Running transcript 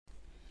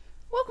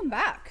Welcome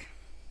back.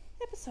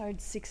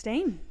 Episode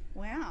 16.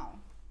 Wow.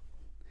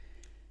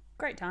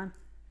 Great time.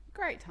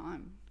 Great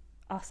time.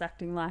 Us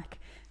acting like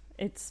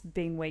it's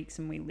been weeks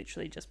and we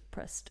literally just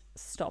pressed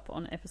stop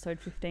on episode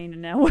 15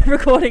 and now we're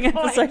recording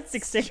episode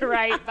 16.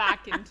 Straight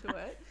back into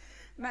it.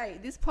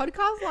 Mate, this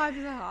podcast life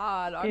is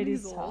hard. I'm It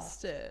is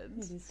exhausted.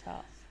 It is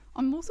tough.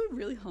 I'm also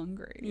really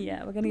hungry.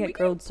 Yeah, we're going to get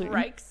grilled soon.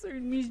 Break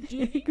soon, Miss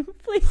Jiggy.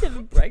 Please have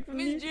a break from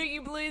Miss this. Jiggy,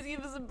 please give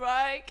us a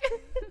break.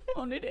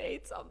 I need to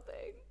eat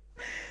something.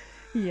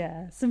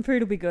 Yeah, some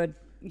food will be good.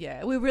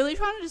 Yeah, we're really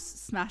trying to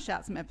just smash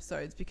out some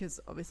episodes because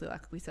obviously,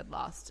 like we said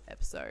last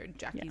episode,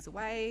 Jackie's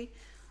away.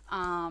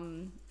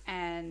 And,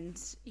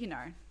 you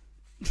know,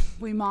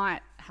 we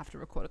might have to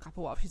record a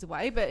couple while she's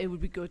away, but it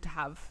would be good to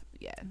have,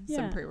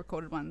 some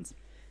pre-recorded ones.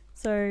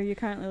 So you're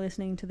currently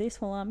listening to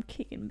this while I'm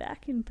kicking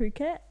back in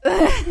Phuket,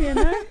 you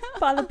know,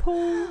 by the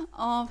pool.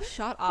 Oh,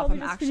 shut up. Probably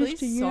I'm just actually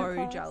finished a unit so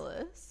class.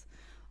 jealous.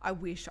 I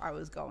wish I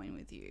was going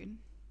with you.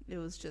 It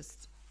was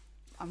just,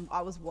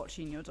 I was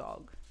watching your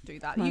dog do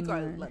that. I You go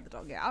know. let the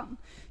dog out.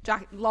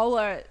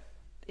 Lola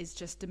is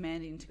just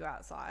demanding to go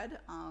outside.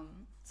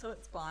 So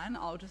it's fine.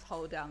 I'll just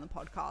hold down the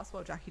podcast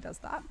while Jackie does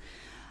that.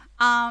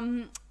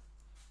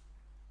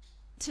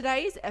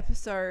 Today's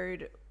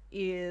episode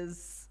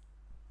is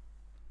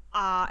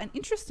an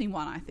interesting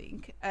one, I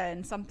think,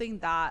 and something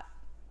that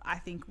I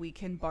think we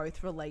can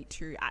both relate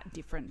to at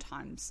different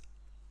times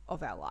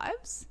of our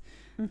lives.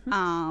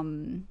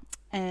 Mm-hmm.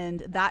 And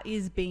that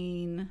is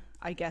being,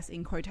 I guess,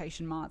 in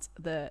quotation marks,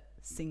 the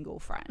single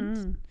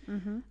friend.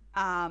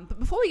 But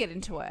before we get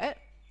into it,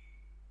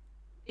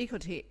 ick or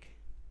tick?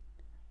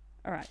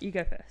 All right, you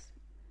go first.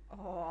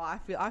 Oh, I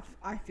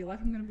feel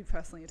like I'm going to be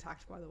personally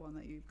attacked by the one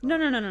that you've got No,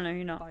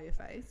 you're not. by your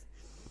face.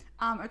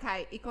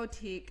 Okay, ick or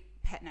tick,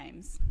 pet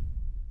names.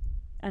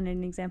 And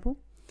an example?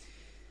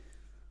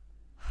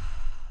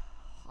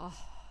 Oh,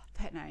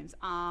 pet names.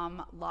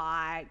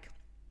 Like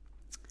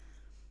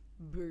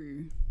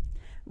Boo.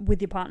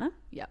 With your partner?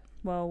 Yep.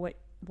 Well,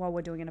 while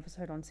we're doing an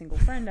episode on single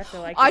friend, I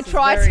feel like I this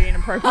tried is very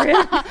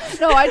inappropriate.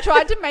 No, I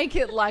tried to make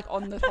it like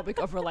on the topic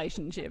of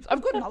relationships.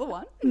 I've got another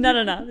one.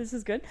 No, this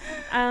is good.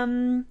 Oh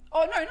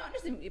no, not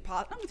just with your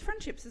partner, with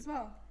friendships as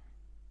well.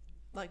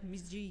 Like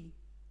Miss G.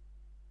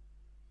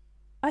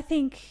 I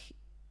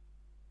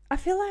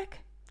feel like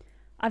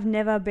I've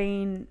never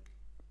been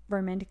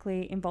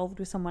romantically involved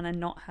with someone and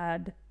not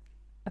had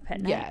a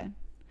pet name. Yeah.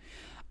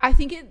 I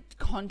think it's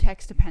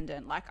context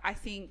dependent. Like, I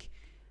think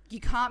you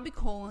can't be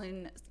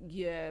calling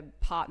your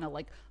partner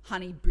like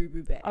Honey Boo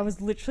Boo Bear. I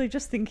was literally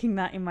just thinking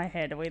that in my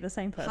head. Are we the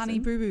same person? Honey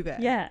Boo Boo Bear.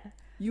 Yeah.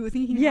 You were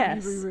thinking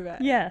Yes. Honey Boo Boo Bear.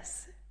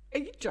 Yes. Are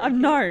you joking?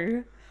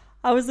 No.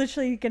 I was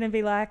literally going to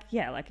be like,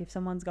 yeah, like if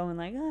someone's going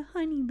like, oh,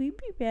 Honey Boo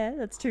Boo Bear,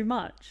 that's too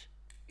much.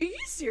 Are you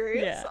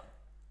serious?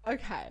 Yeah.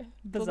 Okay.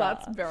 Bizarre. Well,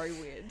 that's very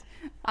weird.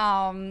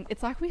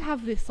 It's like we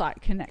have this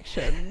like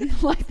connection,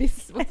 like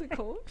this. What's it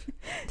called?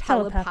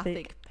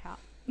 Telepathic.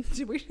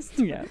 Did we just?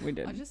 Yeah, we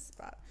did. I just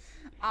spat.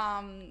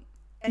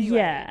 Anyway,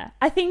 Yeah.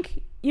 I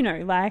think, you know,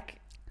 like,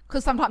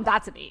 because sometimes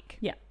that's an ick.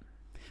 yeah.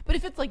 But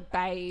if it's like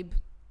babe,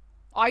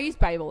 I use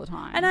babe all the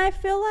time. And I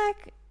feel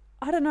like,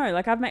 I don't know,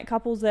 like I've met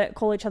couples that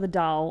call each other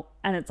doll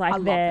and it's like I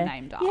love they're, the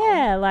name doll.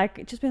 yeah,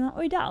 like just being like,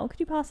 oh, doll, could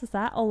you pass us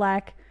that? Or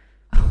like,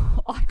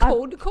 I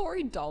called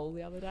Corey doll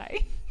the other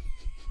day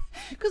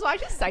because I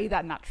just say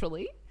that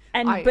naturally.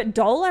 but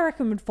doll I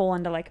reckon would fall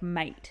under like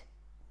mate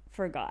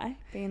for a guy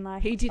being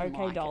like, He didn't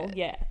okay, like doll. it.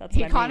 Yeah, that's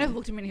He what I kind mean. of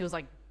looked at me and he was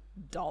like,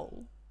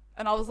 doll.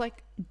 And I was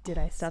like, Did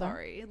I stutter?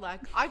 sorry.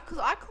 Like, because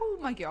I call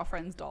my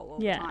girlfriends doll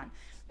all Yeah. the time.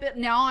 But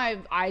now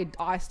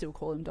I still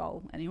call him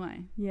doll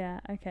anyway. Yeah,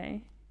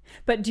 okay.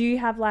 But do you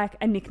have like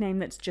a nickname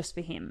that's just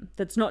for him?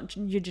 That's not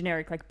your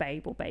generic like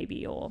babe or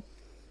baby or...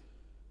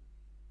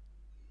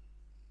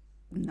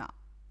 No.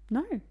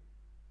 No.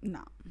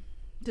 No.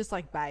 Just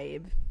like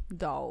babe,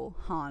 doll,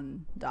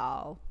 hun,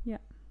 doll. Yeah.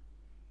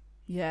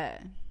 Yeah.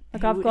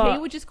 Like He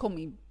would just call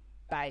me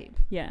babe.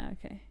 Yeah,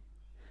 okay.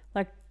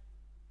 Like,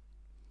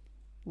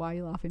 Why are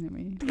you laughing at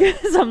me?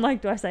 because I'm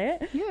like, do I say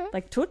it? Yeah.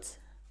 Like toots?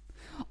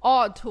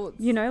 Oh, Toots.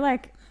 You know,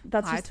 like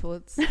that's Hi, just...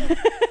 Toots.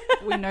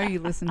 We know you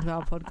listen to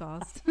our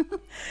podcast.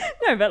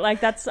 No, but like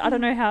that's, I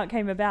don't know how it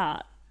came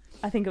about.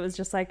 I think it was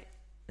just like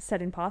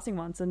said in passing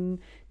once and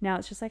now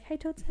it's just like, hey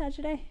toots, how's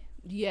your day?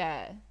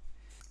 Yeah.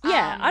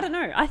 Yeah, I don't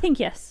know. I think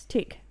yes,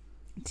 tick.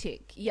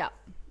 Tick. Yeah.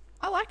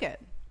 I like it.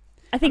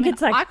 I think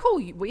it's like, I call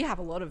you, we have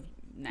a lot of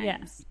names.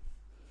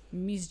 Yeah.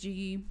 Miss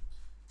G.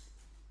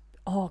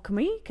 oh,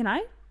 can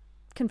I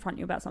confront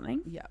you about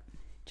something? Yeah.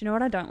 Do you know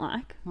what I don't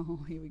like? Oh,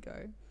 here we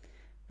go.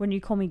 When you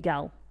call me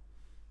gal.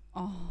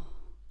 Oh,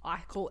 I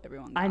call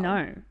everyone I gal.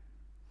 know.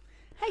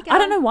 Hey, gal. I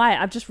don't know why.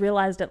 I've just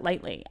realized it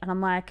lately. And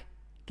I'm like,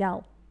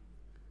 gal.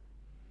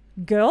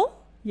 Girl?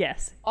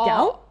 Yes. Oh,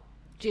 Gal?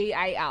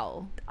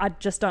 G-A-L. I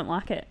just don't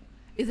like it.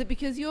 Is it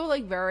because you're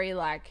like very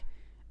like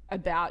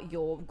about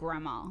your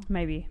grammar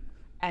Maybe.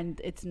 and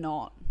it's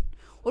not?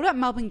 What about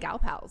Melbourne Gal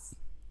Pals?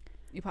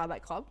 You part of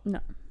that club? No.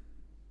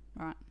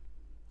 Right.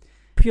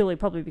 Purely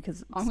probably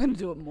because I'm going to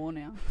do it more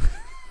now.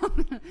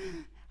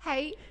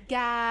 Hey,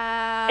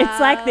 gal. it's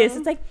like this.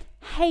 It's like,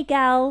 hey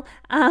gal,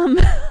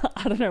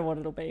 I don't know what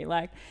it'll be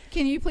like.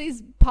 Can you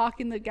please park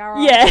in the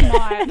garage Yeah.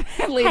 tonight?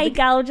 and leave Hey the-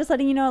 gal, just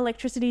letting you know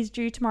electricity's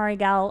due tomorrow,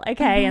 gal.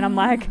 Okay, and I'm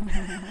like,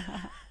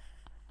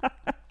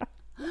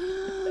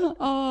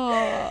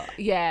 Oh,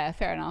 yeah,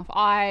 fair enough.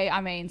 I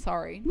mean,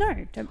 sorry.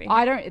 no, don't be.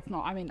 I don't, it's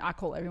not, I mean, I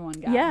call everyone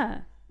gal.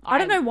 Yeah. I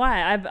don't know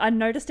why. I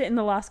noticed it in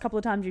the last couple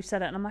of times you've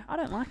said it, and I'm like, I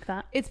don't like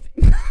that. It's,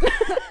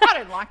 I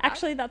don't like that.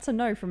 Actually, that's a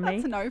no from me.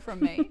 That's a no from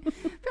me.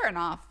 Fair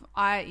enough.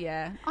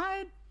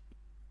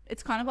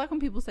 It's kind of like when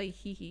people say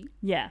hee hee,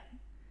 Yeah.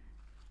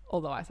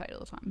 although I say it all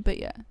the time, but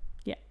yeah.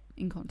 Yeah.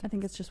 In context. I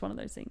think it's just one of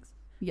those things.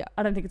 Yeah.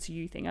 I don't think it's a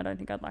you thing. I don't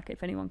think I'd like it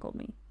if anyone called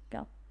me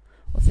gal.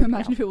 So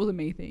imagine if it was a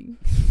me thing.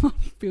 I'd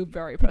feel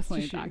very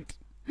personally It's a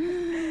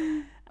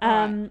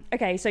attacked.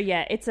 Okay, so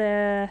yeah, it's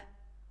a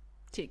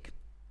Tick.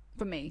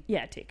 For me.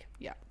 tick.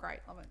 Yeah, great.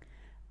 Love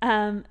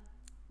it.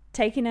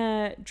 Taking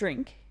a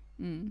drink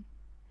Mm.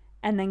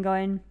 and then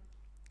going,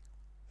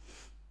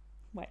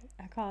 wait,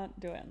 I can't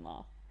do it and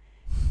laugh.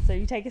 So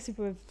you take a sip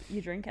of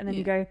your drink and then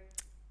you go,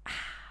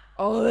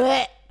 Oh,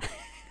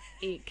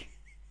 ick.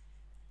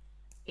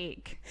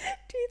 Ick.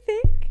 do you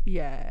think?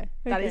 Yeah.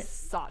 That Okay. is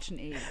such an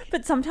ick.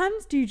 But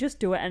sometimes do you just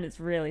do it and it's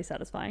really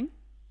satisfying?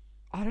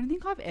 I don't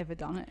think I've ever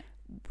done it.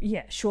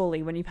 Yeah,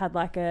 surely when you've had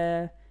like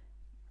a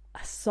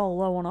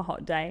solo on a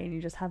hot day and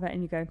you just have it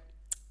and you go,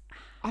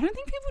 I don't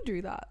think people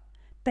do that.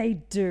 they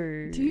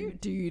do.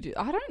 Do you?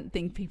 I don't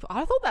think people.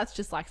 I thought that's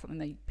just like something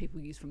that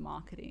people use for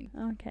marketing.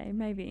 Okay,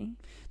 maybe.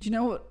 Do you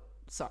know what?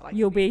 Sorry, like,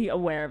 You'll be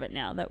aware of it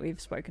now that we've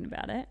spoken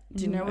about it.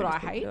 do you know what I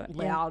Most people hate? do it.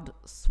 Yeah. Loud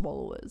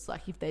swallowers.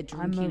 Like if they're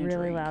I'm drinking a really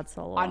drink. loud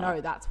swallower. I know,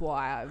 that's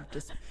why I've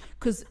just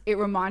because it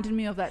reminded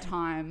me of that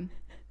time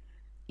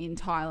in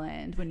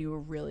Thailand when you were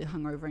really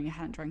hungover and you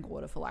hadn't drank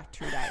water for like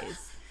 2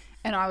 days.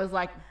 And I was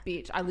like,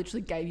 bitch, I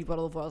literally gave you a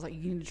bottle of water. I was like,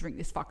 you need to drink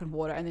this fucking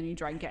water. And then you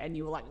drank it and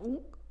you were like, ooh,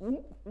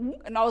 ooh, ooh.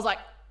 And I was like,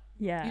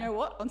 Yeah. you know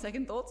what? On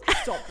second thoughts,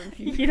 stop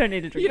drinking. You don't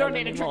need to drink You don't that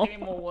need to anymore.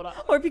 drink any more water.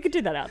 Or if you could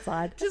do that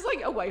outside. Just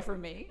like away from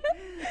me.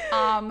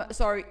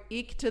 So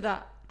ick to the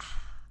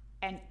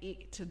and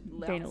ick to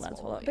loud Being a loud swallower.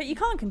 swallowing. But you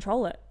can't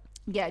control it.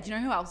 Yeah, do you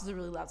know who else is a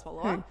really loud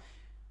swallower?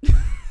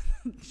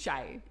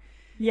 Shay.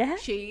 Yeah?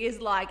 She is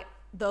like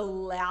the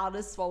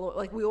loudest swallower.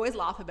 Like we always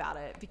laugh about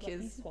it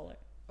because. swallow.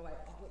 Oh, wait,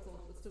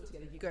 let's do it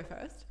together. You go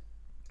first.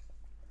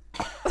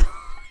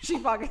 She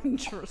fucking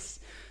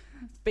just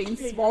been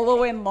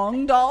swallowing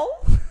long doll.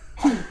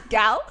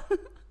 Gal.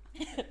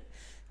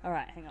 All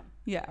right, hang on.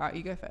 Yeah, all right,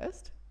 you go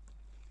first.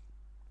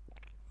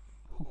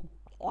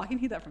 Oh, I can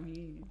hear that from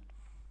here.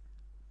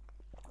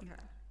 Okay.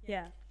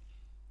 Yeah.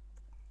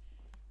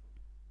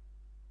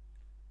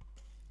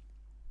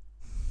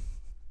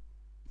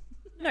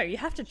 No, you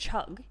have to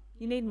chug.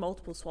 You need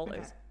multiple swallows.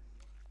 Okay.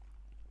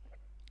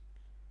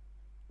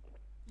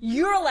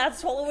 You're a loud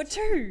swallower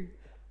too.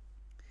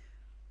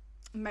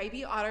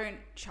 Maybe I don't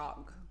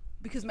chug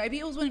because maybe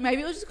it was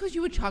just because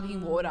you were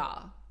chugging water.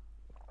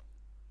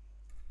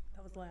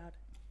 That was loud.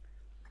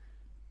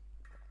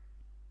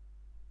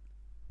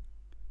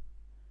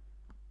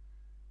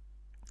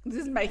 This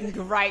is making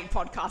great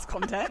podcast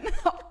content.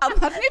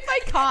 Imagine if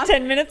they can't.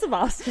 10 minutes of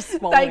us just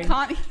swallowing. They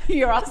can't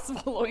hear us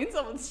swallowing,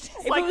 so it's just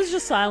If like it was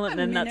just silent, a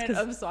then that's minute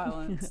because. of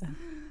silence.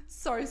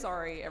 So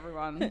sorry,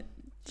 everyone. Do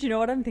you know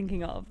what I'm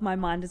thinking of? My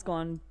mind has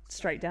gone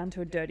straight down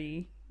a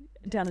dirty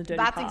That's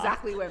path.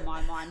 exactly where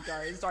my mind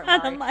goes. Don't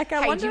And worry. I'm like, I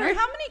hey, do wonder you know if-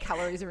 how many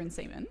calories are in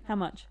semen? How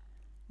much?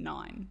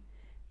 9.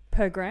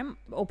 Per gram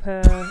or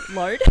per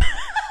load?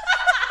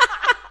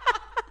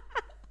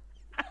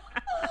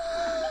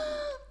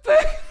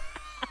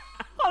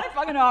 I don't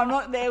fucking know. I'm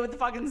not there with the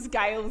fucking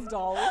scales,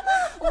 doll.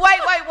 Wait.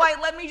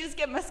 Let me just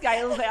get my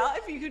scales out.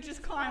 If you could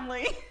just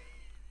kindly.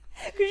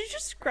 Could you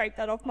just scrape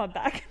that off my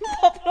back and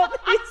pop it on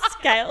these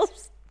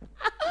scales?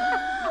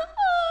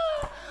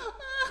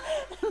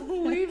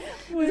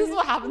 This is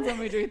what happens when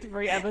we do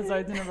 3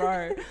 episodes in a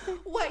row.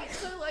 Wait,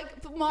 so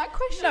like, but my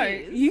question No,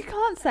 is, you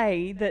can't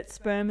say that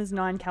sperm is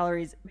 9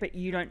 calories, but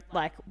you don't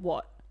like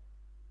what?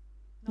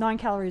 9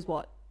 calories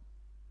what?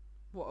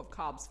 what of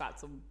carbs,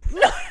 fats, and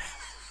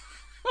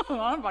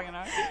I don't fucking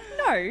know.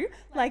 No,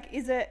 like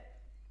is it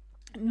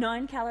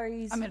 9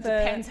 calories? I mean, it for,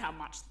 depends how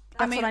much.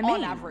 I That's mean, what I on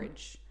mean.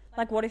 average.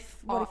 Like what if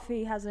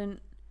he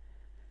hasn't?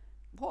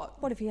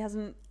 What? What if he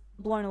hasn't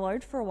blown a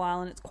load for a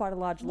while and it's quite a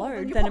large Well,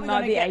 load? you're Then it probably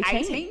might be gonna get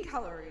 18. 18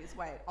 calories.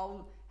 Wait,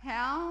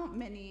 how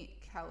many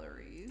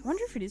calories I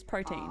wonder if it is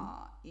protein.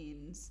 are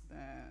in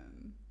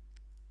sperm?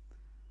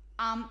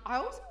 I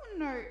also want to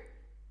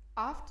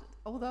know,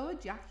 although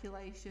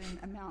ejaculation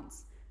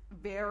amounts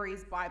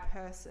varies by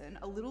person,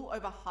 a little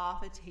over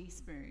half a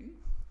teaspoon,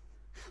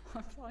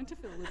 I'm starting to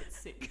feel a little bit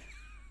sick,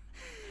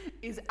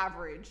 is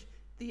average.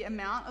 The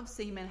amount of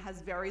semen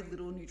has very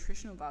little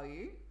nutritional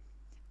value,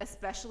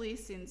 especially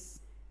since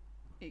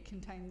it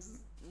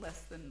contains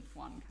less than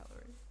 1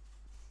 calorie.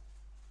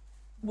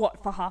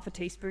 What, for half a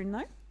teaspoon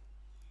though?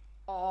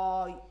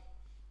 Oh,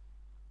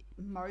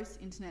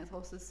 most internet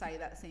sources say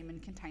that semen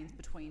contains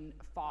between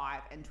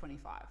 5 and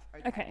 25.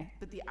 Okay.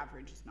 But the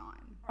average is 9.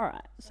 All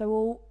right,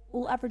 so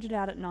we'll average it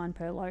out at 9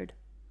 per load.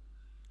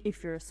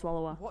 if you're a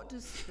swallower. What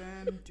does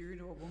sperm do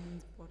to a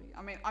woman's body?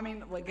 I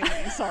mean, we're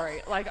getting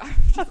sorry. Like, I'm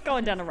Just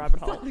going down a rabbit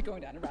hole. totally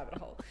going down a rabbit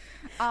hole.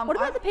 What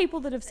about the people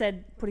that have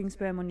said putting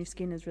sperm on your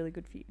skin is really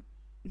good for you?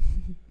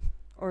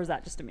 Or is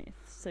that just a myth?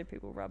 So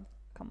people rub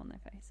cum on their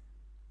face.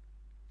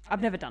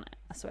 I've never done it,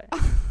 I swear.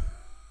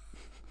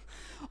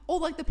 Or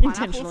like the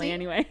pineapple Intentionally, thing.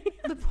 anyway.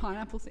 The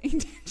pineapple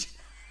thing.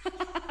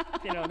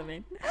 You know what I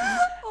mean?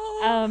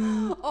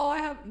 I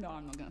have. No,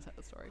 I'm not going to tell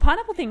the story.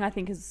 Pineapple thing, I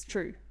think, is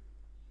true.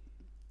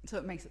 So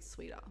it makes it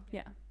sweeter.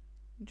 Yeah.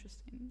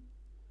 Interesting.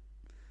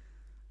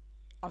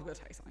 I've got to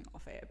tell you something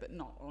off air, but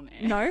not on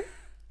air. No?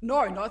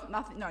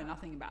 Nothing. No,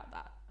 nothing about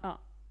that. Oh,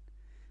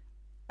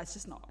 It's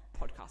just not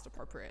podcast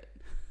appropriate.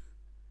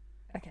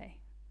 okay.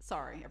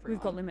 Sorry, everyone. We've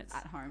got limits,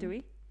 at home. do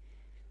we?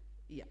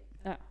 Yeah.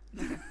 Oh.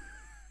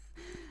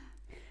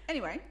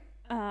 Anyway.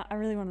 I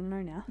really want to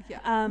know now.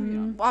 Yeah. moving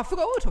on. Well, I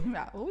forgot what we were talking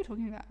about. What were we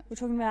talking about? We're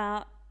talking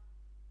about...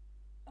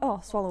 Oh,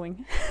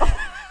 swallowing.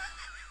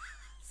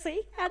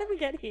 See? How did we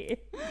get here?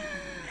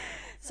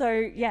 So,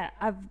 yeah,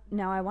 I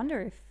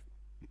wonder if...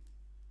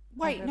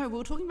 Wait, no, we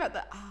were talking about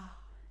the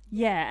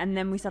Yeah, and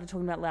then we started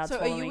talking about loud So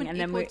swallowing. are you an and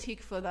then equal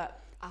tick for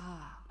that?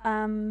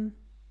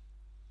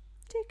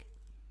 Tick.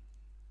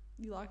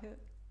 You like it?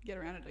 Get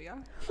around it, do you?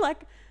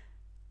 Like,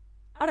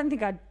 I don't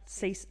think I'd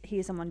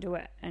hear someone do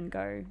it and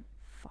go,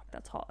 fuck,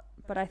 that's hot.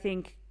 But I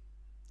think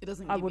It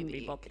doesn't. I give wouldn't you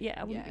the be bothered. ick. Yeah,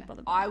 I wouldn't be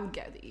bothered. I would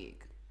get the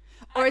ick.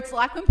 Or it's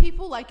like when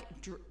people like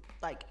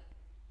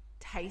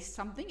taste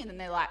something and then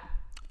they're like,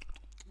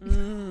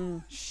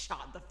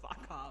 shut the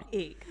fuck up.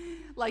 Ick.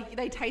 Like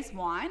they taste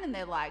wine and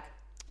they're like,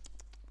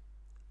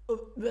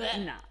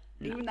 Nah.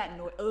 even that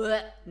noise.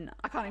 No.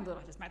 I can't even believe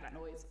I just made that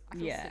noise. I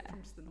feel sick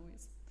from just the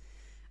noise.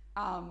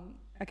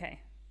 Okay.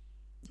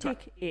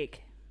 Tick,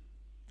 ick.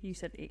 You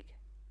said ick.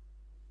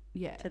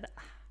 Yeah. To the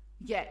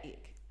Yeah,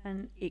 ick.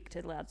 and ick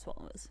to loud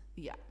swallowers.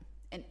 Yeah.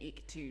 And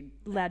ick to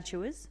Loud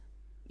chewers.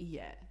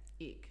 yeah,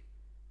 ick.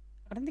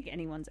 I don't think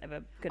anyone's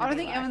ever gonna. I don't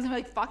be think like, everyone's gonna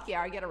be like, fuck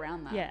yeah, I get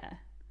around that. Yeah.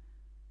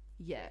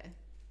 Yeah.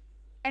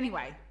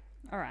 Anyway,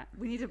 All right.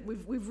 we need to.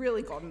 We've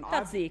really gotten.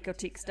 That's the ick or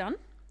ticks done.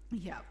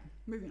 Yeah.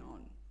 Moving on.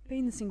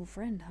 Being the single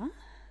friend, huh?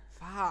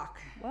 Fuck.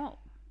 Well.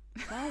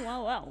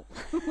 Well.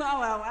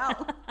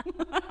 Well.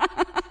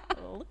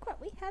 Look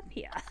what we have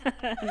here.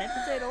 An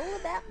episode all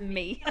about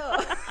me.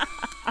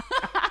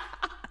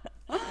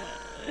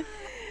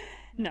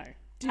 No.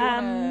 Do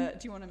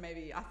you want to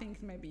maybe? I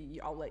think maybe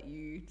I'll let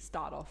you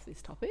start off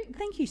this topic.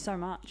 Thank you so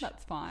much.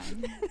 That's fine.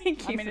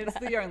 Thank you. I mean, it's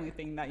the only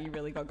thing that you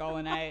really got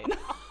going, eh?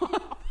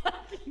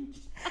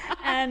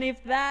 And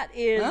if that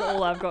is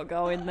all I've got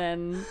going,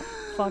 then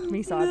fuck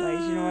me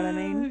sideways. You know what I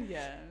mean?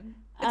 Yeah.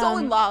 It's all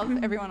in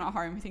love. Everyone at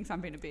home who thinks I'm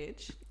being a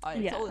bitch. It's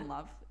Yeah. all in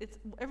love. It's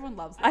everyone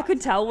loves. I love.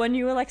 could tell when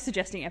you were like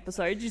suggesting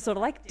episodes, you sort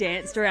of like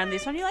danced around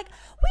this one. You're like,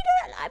 we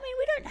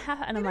don't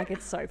have, and I'm like,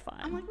 it's so fun.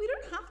 I'm like, we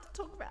don't have to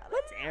talk about it.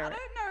 Let's air I it.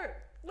 don't know.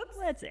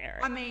 Let's air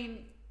it. I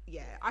mean,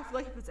 yeah. I feel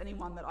like if it's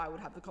anyone that I would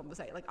have the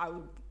conversation, like I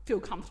would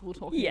feel comfortable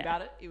talking Yeah.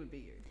 about it, it would be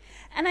you.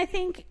 And I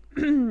think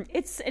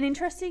it's an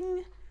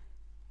interesting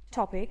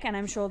topic, and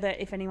I'm sure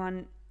that if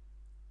anyone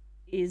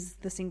is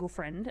the single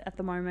friend at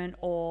the moment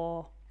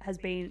or has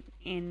been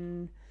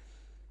in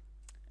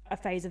a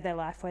phase of their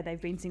life where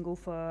they've been single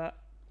for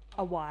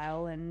a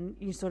while and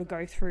you sort of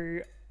go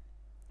through,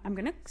 I'm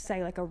going to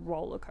say like a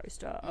roller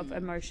coaster of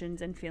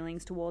emotions and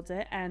feelings towards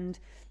it. And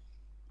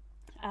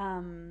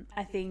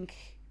I think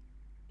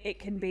it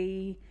can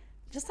be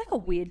just like a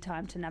weird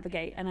time to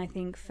navigate. And I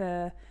think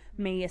for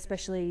me,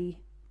 especially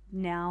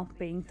now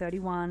being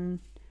 31,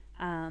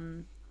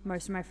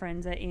 most of my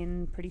friends are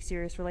in pretty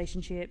serious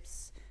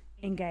relationships,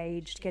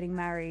 engaged, getting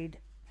married,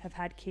 have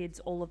had kids,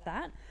 all of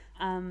that.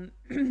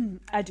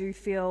 I do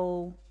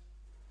feel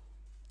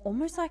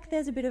almost like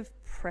there's a bit of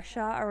pressure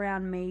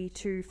around me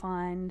to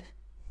find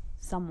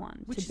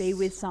someone, Which to be is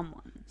with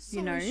someone, So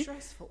you know.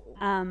 stressful.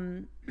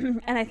 And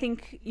I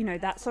think, you know,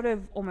 that sort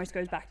of almost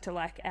goes back to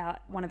like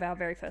one of our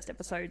very first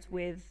episodes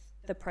with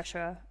the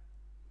pressure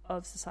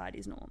of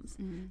society's norms.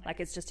 Like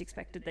it's just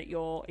expected that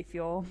if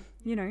you're,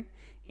 you know,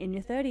 in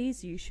your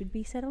 30s, you should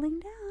be settling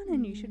down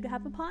and you should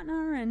have a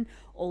partner and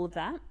all of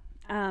that.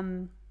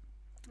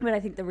 But I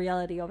think the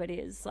reality of it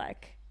is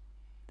like,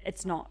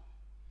 it's not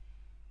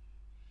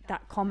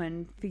that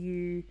common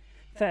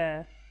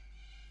for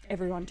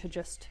everyone to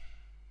just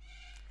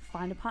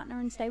find a partner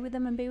and stay with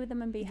them and be with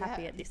them and be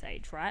happy at this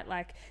age, right?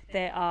 Like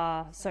there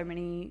are so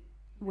many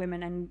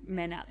women and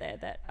men out there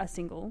that are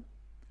single.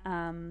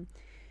 And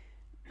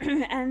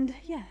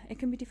yeah, it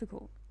can be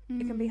difficult.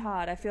 It can be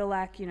hard. I feel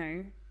like, you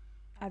know,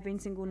 I've been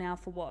single now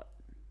for what?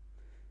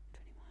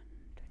 21,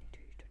 22,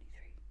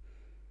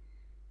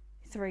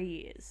 23. 3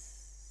 years.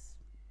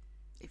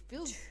 It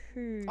feels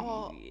 2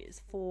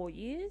 years. 4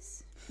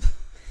 years.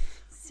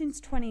 Since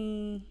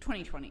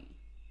 2020,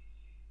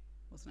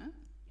 wasn't it?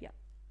 Yeah.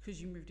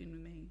 Because you moved in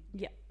with me.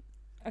 Yeah.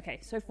 Okay,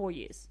 so 4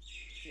 years.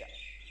 Yeah.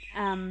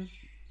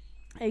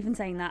 Even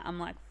saying that, I'm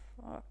like,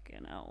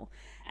 fucking hell.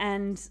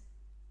 And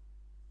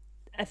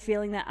a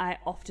feeling that I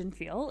often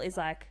feel is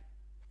like,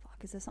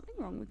 fuck, is there something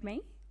wrong with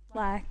me?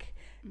 Like,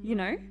 you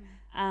know,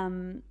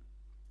 And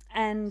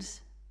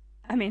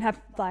I mean,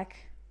 have like,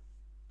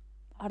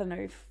 I don't know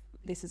if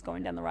this is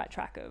going down the right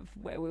track of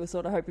where we were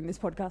sort of hoping this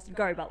podcast would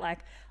go, but like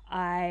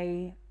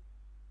I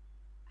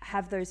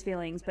have those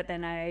feelings, but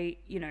then I,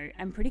 you know,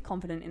 am pretty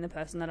confident in the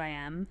person that I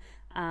am.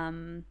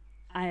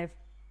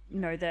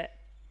 Know that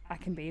I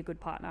can be a good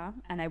partner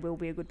and I will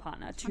be a good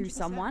partner to 100%.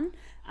 someone.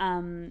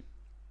 And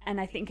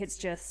I think it's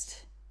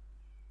just,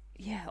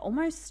 yeah,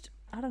 almost,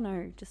 I don't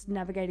know, just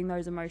navigating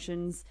those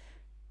emotions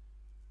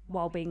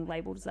while being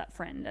labelled as that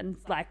friend. And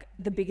like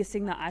the biggest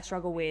thing that I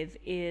struggle with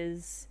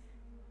is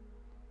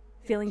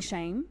feeling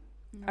shame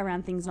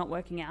around things not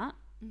working out.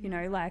 You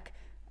know, like,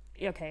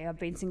 okay, I've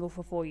been single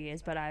for 4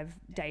 years, but I've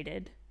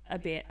dated a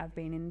bit. I've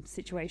been in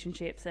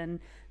situationships, and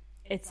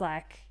it's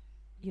like,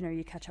 you know,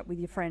 you catch up with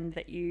your friend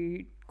that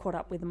you caught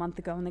up with a month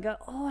ago and they go,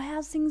 oh,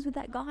 how's things with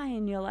that guy?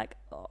 And you're like,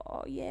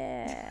 oh,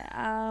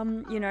 yeah.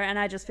 You know, and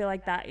I just feel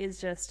like that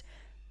is just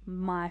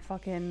my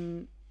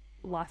fucking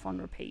life on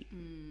repeat.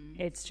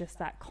 It's just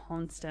that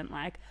constant,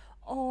 like,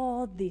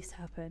 oh, this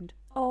happened.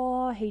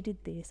 Oh, he did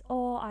this.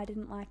 Oh, I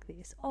didn't like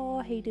this. Oh,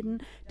 he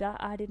didn't.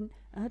 I didn't.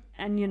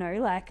 And, you know,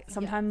 like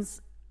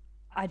sometimes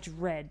I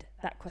dread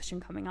that question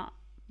coming up.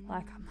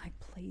 Like, I'm like,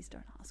 please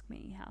don't ask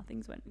me how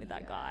things went with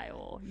that guy,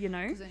 or, you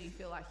know. Because then you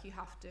feel like you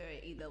have to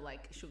either,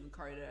 like,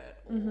 sugarcoat it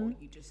or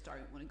you just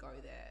don't want to go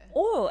there.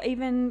 Or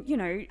even, you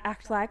know,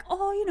 act like,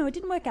 oh, you know, it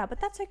didn't work out, but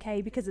that's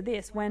okay because of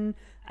this. When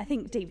I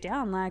think deep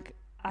down, like,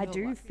 I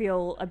do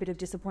feel a bit of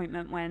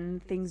disappointment when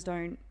things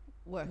don't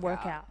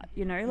work out.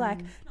 You know, like,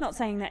 not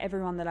saying that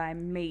everyone that I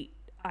meet,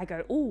 I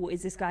go, oh,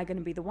 is this guy going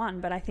to be the one?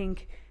 But I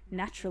think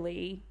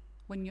naturally,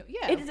 When you're,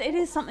 it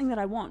is something that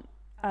I want.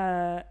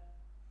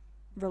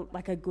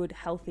 Like a good,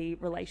 healthy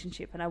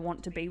relationship, and I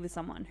want to be with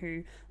someone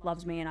who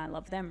loves me and I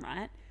love them,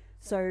 right?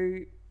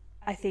 So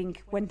I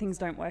think when things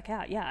don't work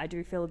out, yeah, I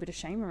do feel a bit of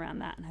shame around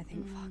that, and I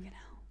think, fucking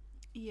hell.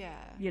 Yeah.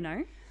 You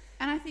know?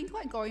 And I think,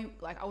 like,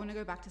 I want to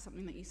go back to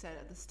something that you said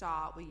at the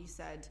start where you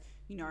said,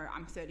 you know,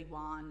 I'm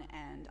 31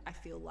 and I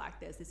feel like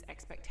there's this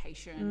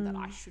expectation that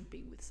I should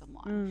be with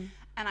someone.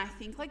 And I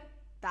think, like,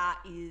 that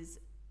is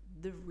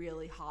the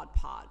really hard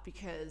part,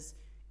 because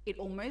it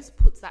almost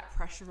puts that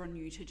pressure on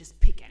you to just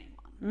pick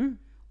anyone.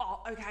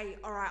 Oh, okay,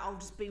 all right, I'll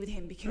just be with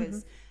him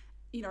because,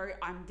 you know,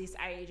 I'm this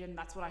age and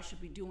that's what I should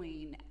be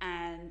doing.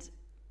 And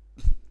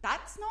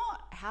that's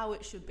not how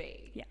it should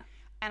be. Yeah.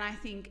 And I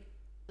think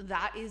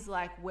that is,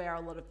 like, where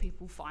a lot of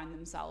people find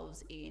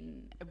themselves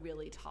in a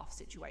really tough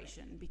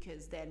situation,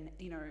 because then,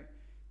 you know,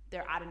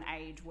 they're at an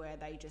age where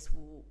they just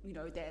will, you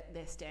know,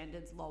 their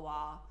standards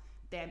lower.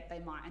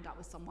 They might end up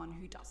with someone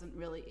who isn't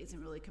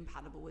really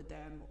compatible with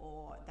them,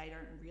 or they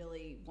don't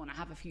really want to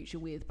have a future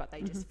with, but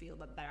they just feel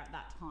that they're at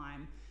that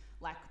time,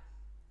 like,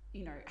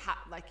 you know,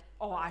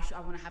 I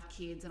want to have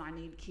kids and I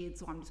need kids,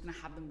 so I'm just going to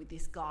have them with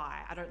this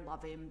guy. I don't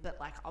love him, but,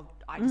 like,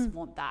 I just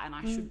want that, and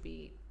I should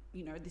be,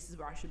 you know, this is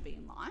where I should be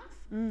in life,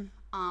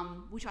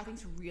 which I think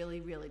is really,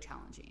 really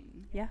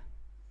challenging.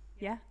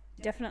 Yeah,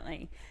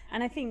 definitely.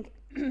 And I think,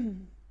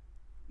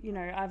 you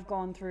know, I've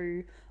gone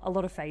through a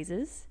lot of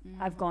phases.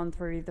 I've gone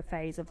through the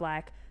phase of,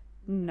 like,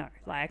 no,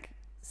 like,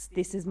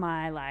 this is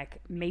my, like,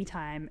 me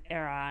time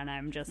era, and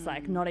I'm just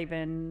like not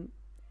even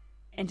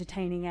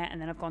entertaining it.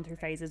 And then I've gone through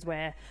phases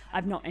where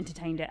I've not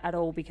entertained it at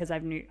all because I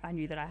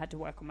knew that I had to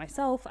work on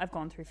myself. I've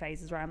gone through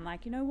phases where I'm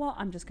like, you know what,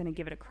 I'm just going to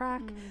give it a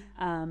crack.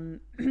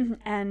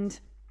 And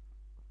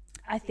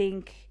I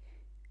think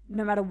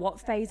no matter what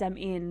phase I'm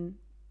in,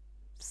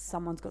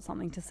 someone's got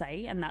something to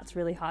say, and that's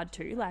really hard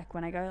too. Like,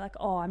 when I go, like,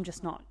 oh, I'm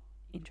just not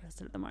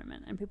interested at the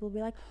moment, and people will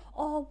be like,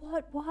 oh,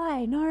 what,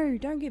 why, no,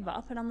 don't give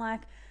up. And I'm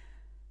like,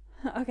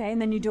 okay.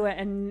 And then you do it,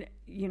 and,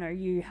 you know,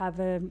 you have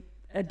a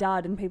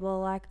dud, and people are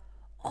like,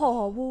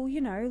 oh, well, you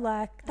know,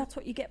 like, that's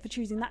what you get for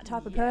choosing that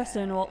type of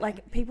person. Or,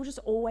 like, people just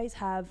always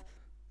have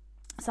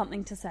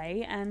something to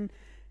say. And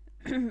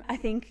I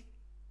think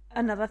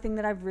another thing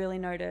that I've really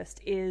noticed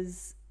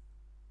is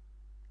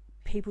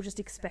people just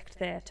expect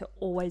there to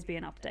always be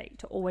an update,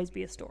 to always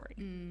be a story.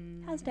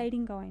 How's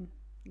dating going?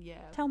 Yeah.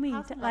 Tell me.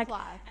 How's the Like, love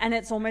life? and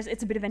it's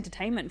a bit of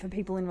entertainment for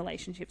people in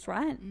relationships,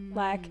 right?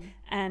 Like,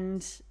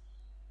 and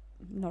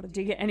not a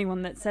dig at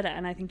anyone that said it,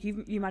 and I think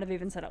you might have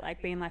even said it,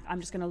 like, being like,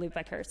 I'm just going to live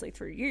vicariously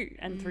through you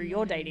and through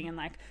your dating. And,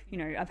 like, you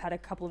know, I've had a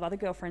couple of other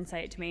girlfriends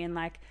say it to me, and,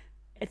 like,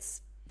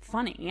 it's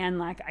funny, and,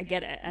 like, I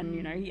get it, and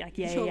you know, like,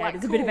 yeah, like,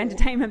 it's a bit of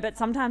entertainment, but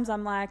sometimes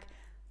I'm like,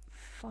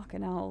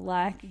 fucking hell,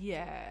 like,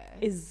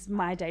 is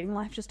my dating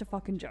life just a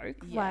fucking joke?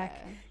 Like,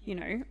 you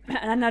know,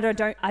 and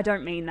I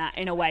don't mean that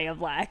in a way of,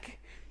 like,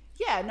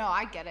 yeah, no,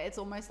 I get it. It's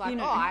almost like, you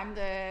know, oh, I'm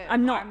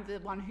the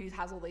one who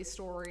has all these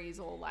stories,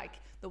 or, like,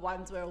 the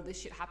ones where all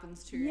this shit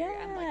happens to,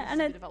 and, like, it's a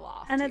bit of a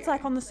laugh. And it's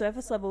like, on the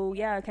surface level,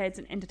 yeah, okay, it's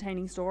an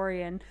entertaining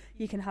story and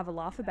you can have a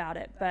laugh about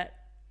it, but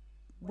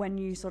when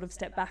you sort of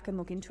step back and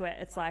look into it,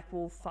 it's like,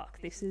 well,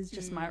 fuck, this is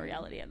just my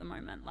reality at the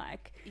moment.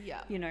 Like,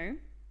 you know,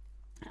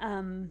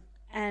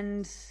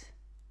 and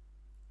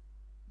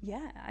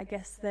yeah, I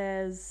guess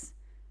there's,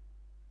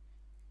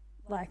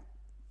 like,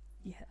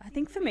 yeah, I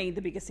think for me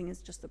the biggest thing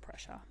is just the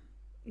pressure.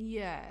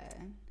 Yeah.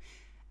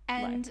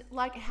 And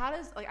like how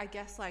does, like, I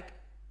guess, like,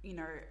 you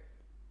know,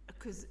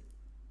 because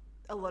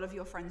a lot of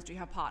your friends do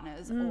have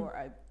partners or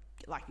are,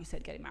 like you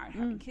said, getting married,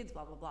 having kids,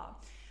 blah blah blah.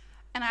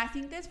 And I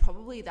think there's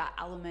probably that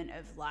element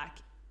of like,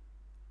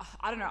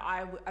 I don't know,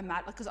 I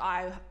imagine, because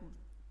I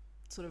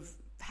sort of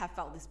have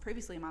felt this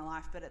previously in my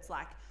life, but it's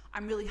like,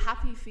 I'm really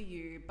happy for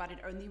you, but it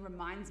only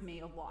reminds me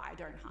of what I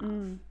don't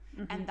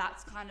have. And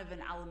that's kind of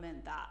an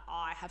element that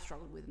I have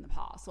struggled with in the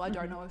past. So I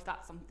don't know if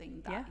that's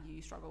something that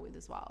you struggle with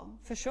as well.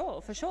 For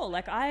sure.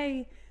 Like,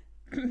 I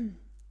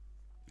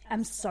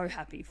am so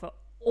happy for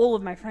all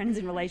of my friends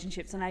in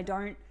relationships, and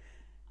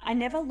I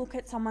never look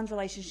at someone's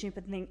relationship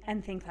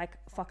and think like,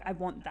 fuck, I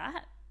want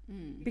that.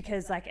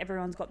 Because like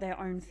everyone's got their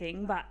own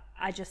thing, but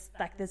I just,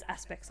 like, there's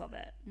aspects of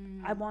it.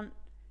 I want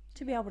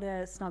to be able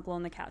to snuggle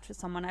on the couch with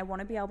someone. I want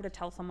to be able to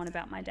tell someone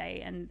about my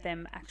day and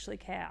them actually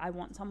care. I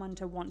want someone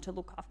to want to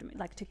look after me,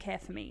 like to care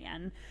for me,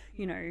 and,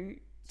 you know,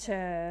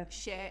 to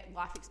share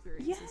life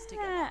experiences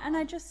together. Yeah,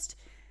 and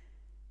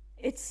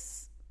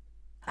it's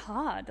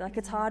hard. Like,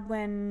 it's hard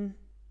when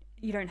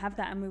you don't have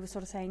that. And we were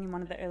sort of saying in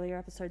one of the earlier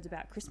episodes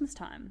about Christmas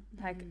time,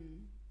 like,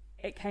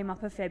 it came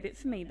up a fair bit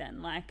for me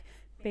then, like,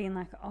 being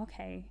like,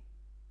 okay,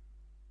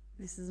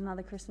 this is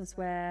another Christmas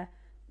where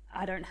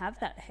I don't have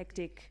that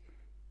hectic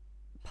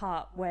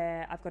part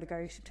where I've got to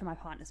go to my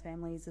partner's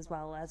families as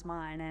well as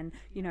mine, and,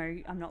 you know,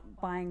 I'm not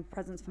buying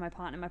presents for my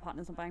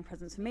partner's not buying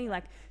presents for me,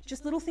 like,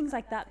 just little things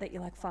like that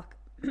you're like, fuck.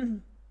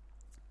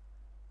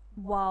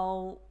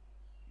 While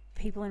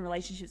people in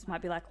relationships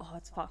might be like, oh,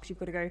 it's fucked, you've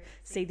got to go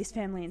see this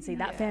family and see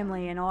that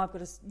family, and, oh, I've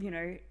got to, you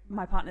know,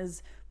 my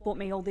partner's bought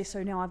me all this,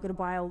 so now I've got to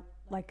buy all,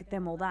 like,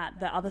 them all that.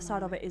 The other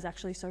side of it is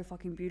actually so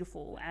fucking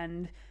beautiful.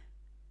 And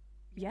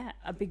yeah,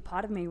 a big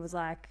part of me was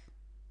like,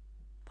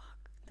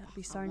 that'd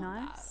be so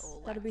nice.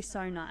 That'd be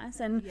so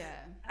nice. And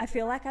I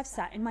feel like I've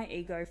sat in my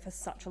ego for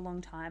such a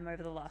long time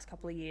over the last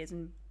couple of years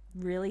and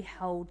really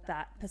held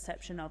that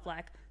perception of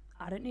like,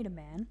 I don't need a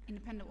man.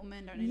 Independent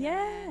woman, don't need a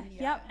man.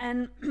 Yep.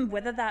 And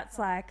whether that's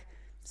like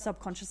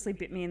subconsciously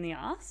bit me in the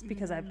ass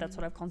because that's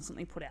what I've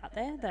constantly put out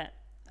there, that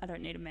I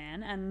don't need a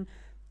man. And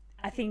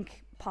I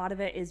think part of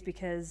it is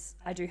because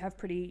I do have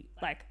pretty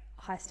like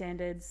high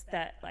standards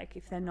that, like,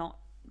 if they're not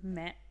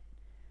met,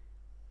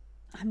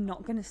 I'm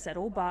not going to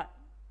settle. But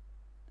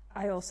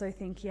I also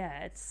think,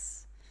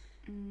 it's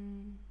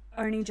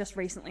only just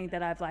recently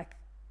that I've like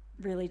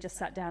really just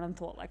sat down and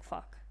thought like,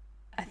 fuck,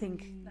 I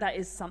think that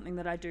is something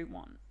that I do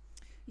want.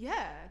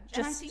 Yeah.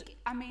 And I think,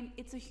 I mean,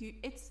 it's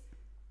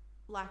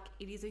like,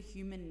 it is a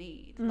human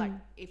need. Like,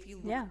 if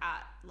you look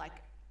at like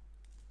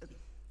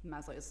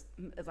Maslow's,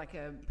 it's like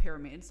a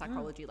pyramid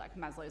psychology, like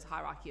Maslow's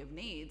hierarchy of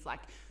needs,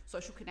 like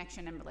social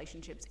connection and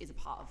relationships is a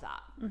part of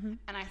that.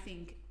 And I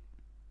think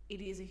it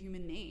is a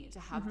human need to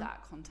have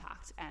that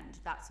contact and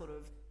that sort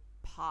of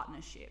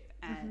partnership,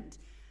 and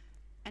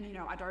you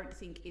know, I don't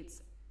think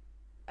it's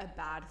a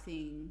bad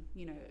thing,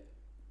 you know,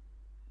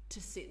 to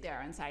sit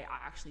there and say,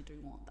 I actually do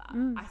want that.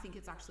 I think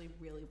it's actually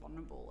really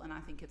vulnerable, and I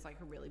think it's like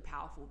a really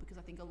powerful, because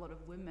I think a lot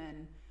of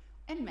women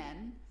and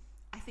men,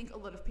 I think a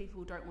lot of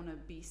people don't want to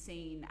be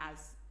seen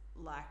as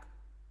like,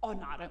 oh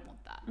no, I don't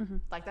want that.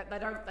 Like that they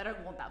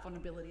don't want that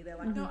vulnerability. They're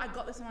like, no, I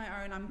got this on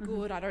my own, I'm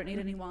good, I don't need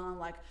anyone,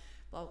 like,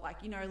 well, like,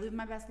 you know, live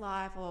my best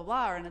life, blah, blah,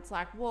 blah. And it's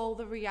like, well,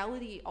 the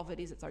reality of it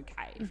is it's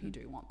okay if you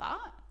do want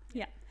that.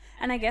 Yeah.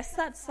 And I guess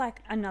that's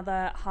like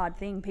another hard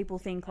thing. People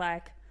think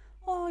like,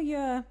 oh,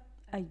 you're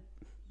a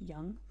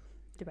young,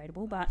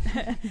 debatable, but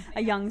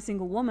a young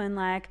single woman,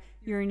 like,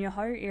 you're in your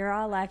hoe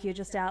era, like, you're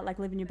just out like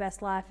living your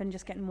best life and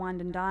just getting wined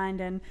and dined,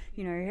 and,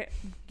 you know,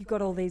 you've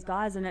got all these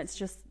guys, and it's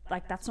just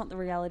like, that's not the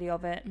reality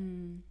of it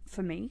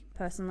for me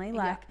personally.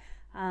 Like,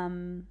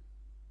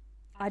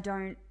 I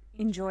don't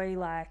enjoy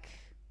like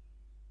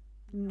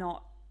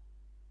not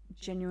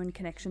genuine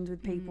connections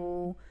with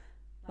people.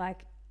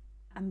 Like,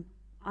 I'm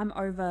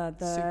over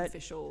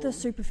the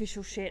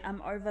superficial shit.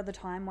 I'm over the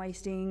time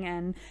wasting,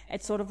 and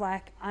it's sort of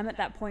like, I'm at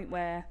that point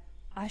where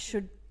I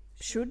should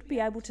be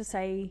able to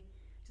say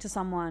to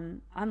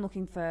someone, I'm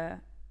looking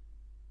for,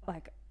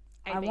 like,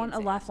 I want a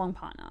lifelong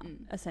partner,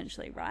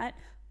 essentially, right?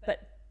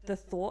 But the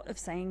thought of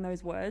saying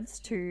those words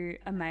to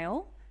a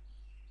male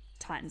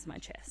tightens my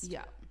chest.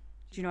 Yeah.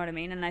 Do you know what I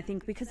mean? And I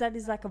think because that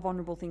is like a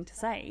vulnerable thing to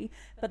say,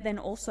 but then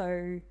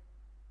also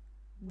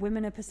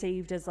women are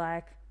perceived as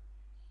like,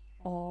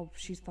 oh,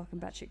 she's fucking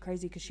batshit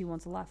crazy because she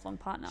wants a lifelong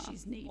partner.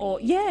 She's needy. Or,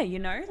 you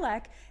know,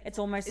 like, it's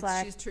almost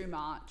like... she's too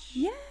much.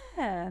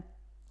 Yeah.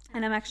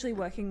 And I'm actually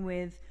working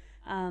with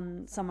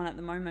someone at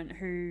the moment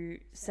who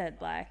said,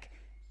 like,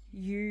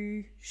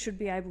 you should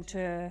be able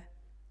to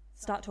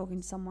start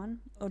talking to someone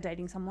or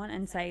dating someone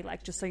and say,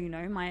 like, just so you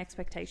know, my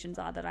expectations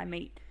are that I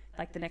meet,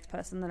 like, the next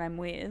person that I'm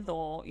with,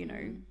 or, you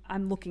know,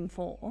 I'm looking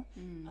for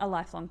a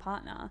lifelong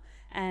partner.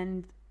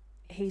 And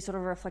he sort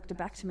of reflected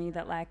back to me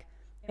that, like,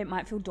 it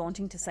might feel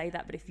daunting to say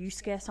that, but if you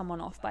scare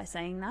someone off by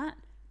saying that,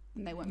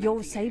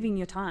 you're saving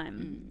your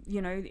time.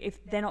 You know,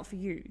 if they're not for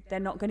you, they're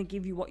not going to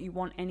give you what you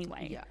want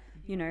anyway. Yeah.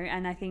 You know,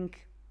 and I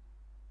think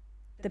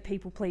the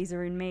people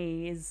pleaser in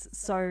me is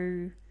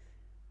so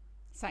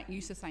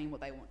used to saying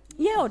what they want.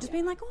 Yeah, or just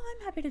being like, oh,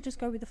 I'm happy to just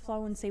go with the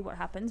flow and see what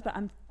happens, but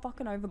I'm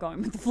fucking over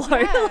going with the flow.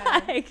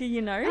 Yeah. Like,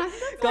 you know,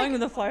 going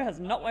with the flow has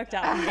not worked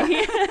out for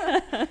me.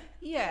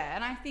 Yeah,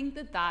 and I think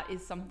that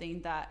is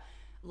something that,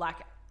 like,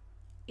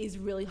 is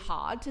really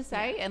hard to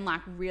say, and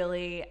like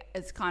really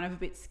it's kind of a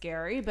bit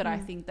scary, but I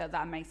think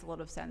that makes a lot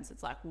of sense.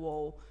 It's like,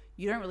 well,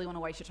 you don't really want to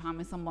waste your time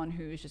with someone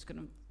who is just going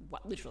to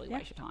literally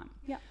waste your time.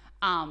 Yeah.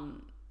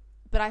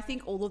 But I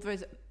think all of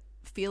those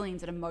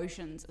feelings and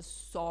emotions are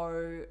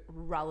so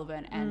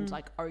relevant and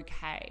like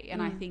okay,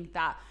 and I think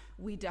that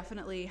we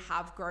definitely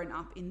have grown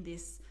up in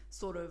this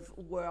sort of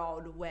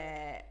world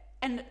where,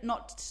 and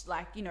not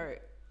like, you know,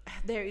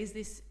 there is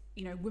this,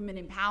 you know, women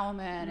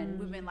empowerment and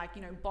women, like,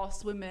 you know,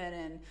 boss women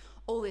and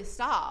all this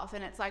stuff,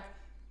 and it's like,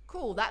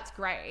 cool, that's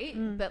great,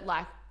 but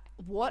like,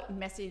 what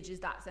message is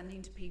that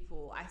sending to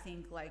people, I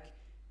think, like,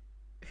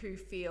 who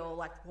feel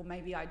like, well,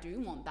 maybe I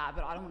do want that,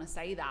 but I don't want to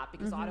say that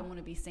because I don't want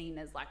to be seen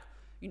as, like,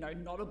 you know,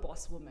 not a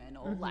boss woman,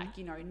 or like,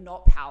 you know,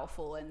 not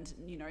powerful and,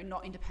 you know,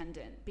 not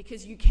independent,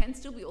 because you can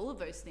still be all of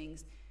those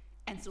things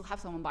and still have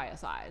someone by your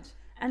side.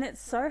 And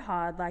it's so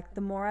hard. Like,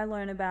 the more I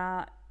learn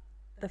about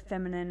the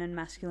feminine and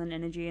masculine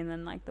energy, and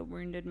then like the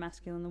wounded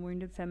masculine, the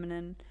wounded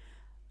feminine,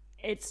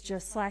 it's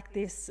just like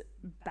this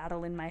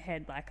battle in my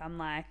head. Like, I'm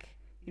like,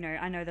 you know,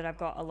 I know that I've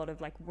got a lot of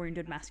like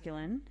wounded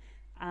masculine,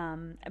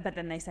 but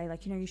then they say,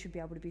 like, you know, you should be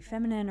able to be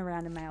feminine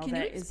around a male. Can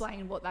you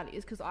explain what that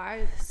is? Because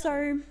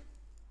so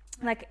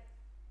like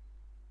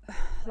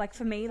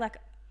for me, like,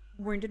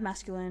 wounded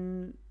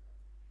masculine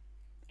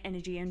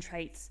energy and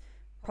traits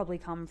probably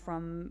come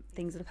from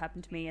things that have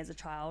happened to me as a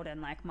child, and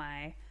like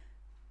my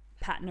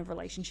pattern of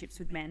relationships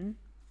with men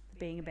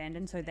being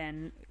abandoned. So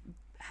then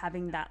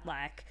having that,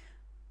 like,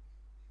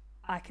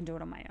 I can do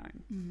it on my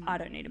own. I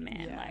don't need a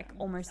man. Like,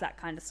 almost that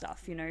kind of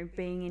stuff, you know.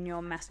 Being in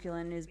your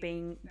masculine is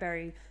being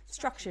very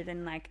structured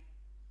and like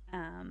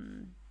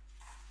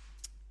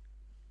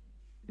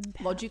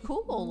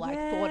logical or like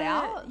thought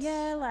out.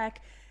 Yeah,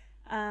 like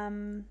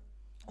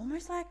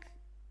almost like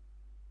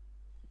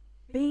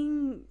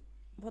being,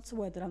 what's the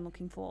word that I'm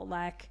looking for?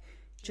 Like,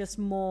 just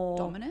more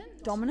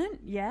dominant,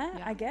 yeah,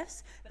 I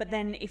guess. But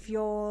then if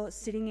you're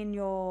sitting in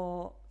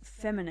your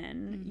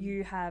feminine,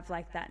 you have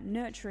like that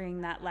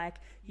nurturing, that like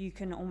you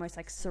can almost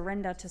like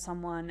surrender to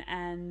someone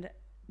and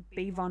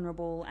be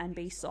vulnerable and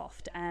be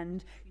soft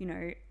and, you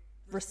know,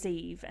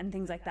 receive and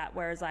things like that,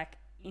 whereas like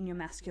in your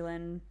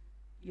masculine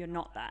you're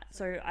not that.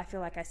 So I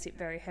feel like I sit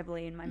very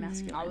heavily in my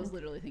masculine. I was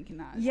literally thinking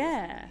that.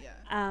 Yeah.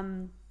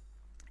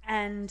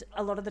 And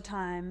a lot of the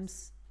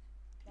times,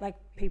 like,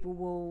 people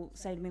will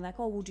say to me, like,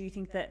 oh, well, do you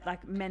think that,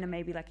 like, men are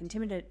maybe, like,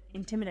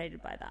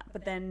 intimidated by that?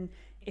 But then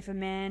if a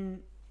man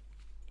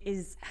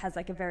has,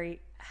 like, a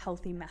very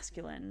healthy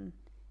masculine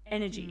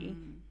energy,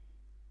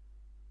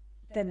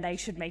 then they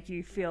should make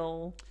you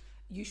feel...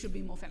 You should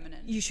be more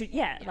feminine. You should,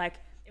 like,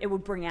 it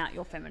would bring out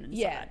your feminine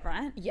side,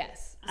 right?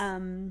 Yes.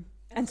 And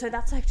so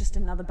that's, like, just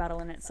another battle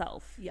in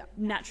itself. Yeah.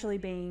 Naturally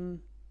being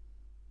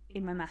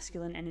in my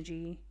masculine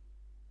energy,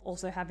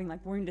 also having,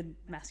 like, wounded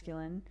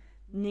masculine,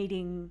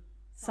 needing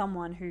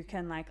someone who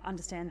can like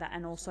understand that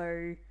and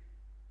also,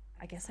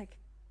 I guess, like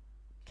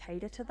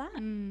cater to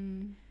that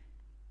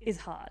is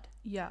hard.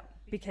 Yeah.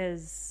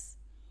 Because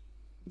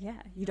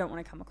you don't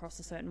want to come across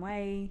a certain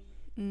way,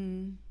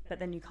 but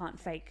then you can't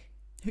fake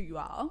who you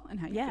are and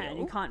how you feel. Yeah,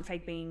 you can't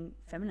fake being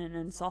feminine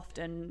and soft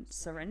and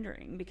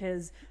surrendering,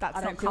 because that's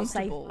I don't not feel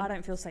comfortable. safe. I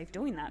don't feel safe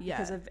doing that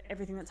because of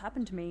everything that's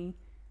happened to me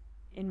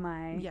in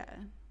my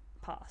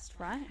past,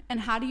 right? And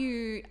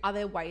are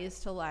there ways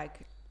to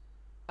like,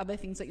 are there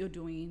things that you're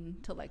doing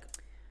to like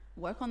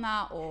work on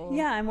that, or?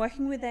 Yeah, I'm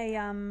working with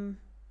a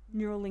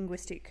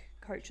neuro-linguistic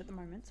coach at the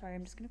moment. Sorry,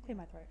 I'm just going to clear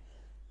my throat.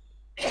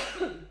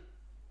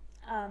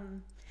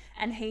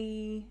 And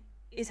he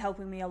is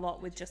helping me a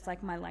lot with just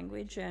like my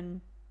language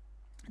and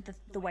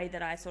the way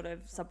that I sort of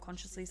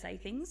subconsciously say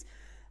things,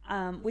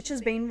 which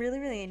has been really,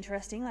 really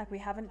interesting. Like, we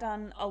haven't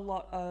done a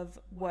lot of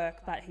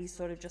work, but he's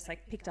sort of just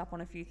like picked up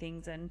on a few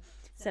things and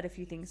said a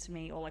few things to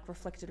me, or like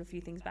reflected a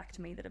few things back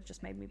to me that have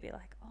just made me be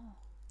like,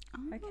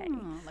 okay.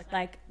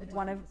 Like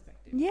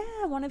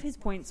one of his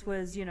points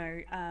was, you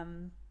know,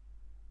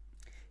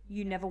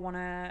 you never want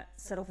to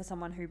settle for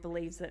someone who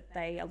believes that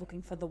they are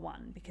looking for the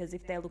one, because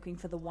if they're looking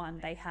for the one,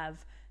 they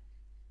have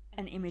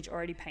an image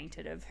already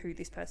painted of who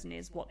this person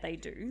is, what they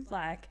do.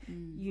 Like,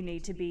 you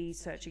need to be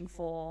searching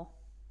for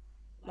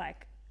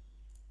like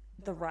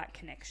the right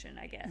connection,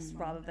 I guess,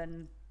 rather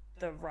than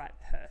the right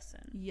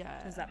person.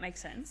 Yeah. Does that make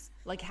sense?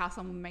 Like how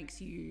someone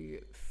makes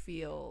you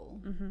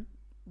feel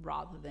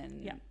rather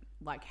than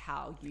like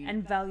how you...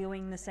 And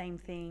valuing the same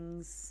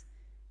things,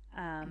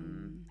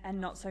 and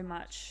not so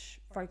much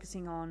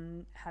focusing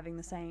on having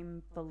the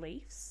same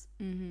beliefs.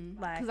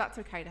 Like, because that's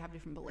okay to have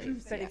different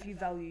beliefs. But if you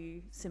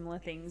value similar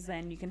things,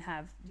 then you can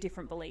have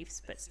different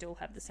beliefs but still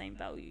have the same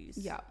values.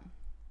 Yeah,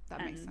 that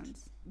makes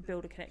sense.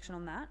 Build a connection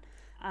on that.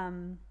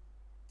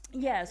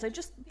 So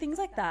just things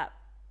like that.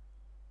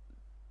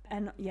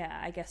 And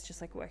I guess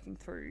just like working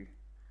through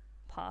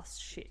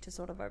past shit to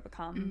sort of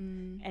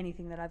overcome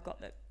anything that I've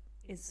got that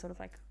is sort of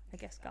like I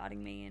guess,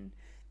 guarding me and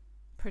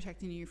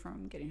protecting you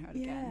from getting hurt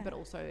again, Yeah. but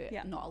also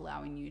Yeah. not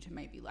allowing you to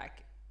maybe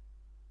like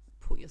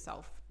put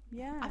yourself.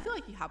 yeah. I feel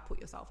like you have put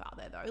yourself out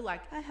there though.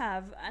 Like, I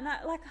have, and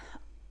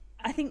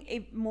I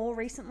think more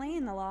recently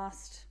in the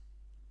last,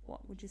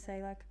 what would you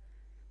say, like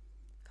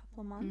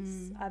couple of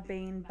months, I've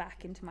been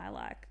back into my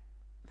like,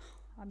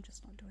 I'm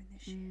just not doing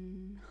this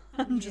shit.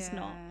 I'm just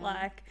not,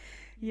 like,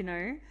 you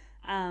know.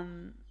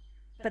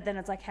 But then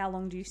it's like, how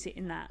long do you sit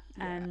in that?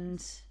 Yeah.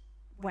 And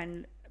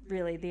when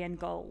really the end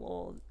goal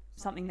or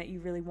something that you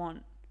really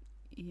want,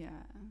 yeah,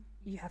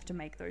 you have to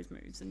make those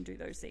moves and do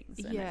those things.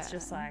 And Yeah. it's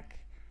just like,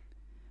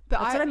 but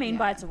that's what I mean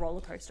by yeah. it's a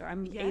roller coaster.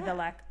 I'm Yeah. either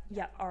like,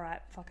 yeah, all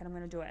right, fuck it, I'm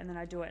going to do it. And then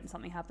I do it and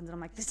something happens and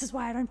I'm like, this is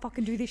why I don't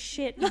fucking do this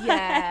shit.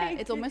 Yeah, Like-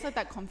 it's almost like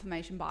that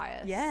confirmation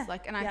bias. Yeah,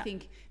 Like, and I yeah.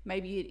 think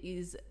maybe it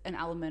is an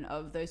element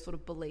of those sort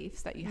of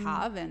beliefs that you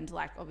have, and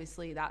like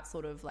obviously that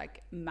sort of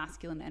like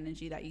masculine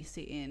energy that you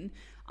sit in,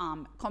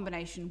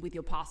 combination with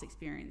your past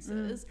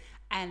experiences,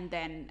 and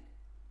then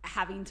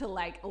having to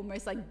like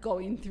almost like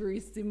going through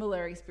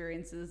similar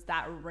experiences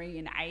that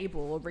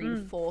re-enable or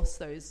reinforce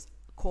those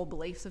core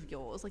beliefs of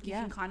yours. Like you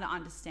Yeah. can kind of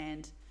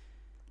understand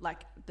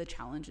like the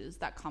challenges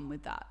that come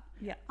with that.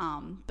 Yeah.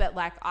 But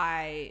like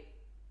I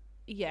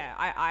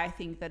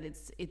think that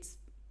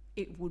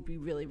it would be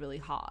really, really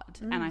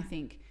hard. And I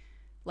think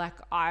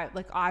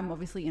I'm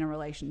obviously in a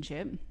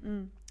relationship.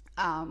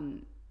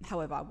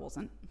 However, I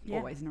wasn't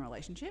always in a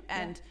relationship.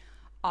 And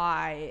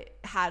I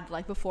had,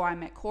 like, before I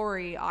met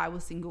Corey, I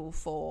was single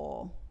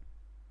for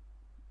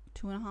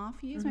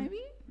 2.5 years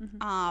maybe.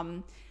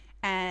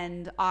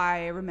 And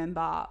I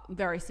remember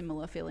very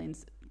similar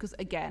feelings because,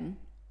 again,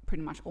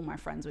 pretty much all my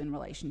friends were in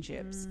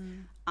relationships.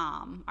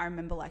 I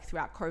remember like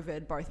throughout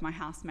COVID, both my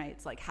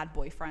housemates like had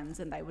boyfriends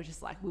and they were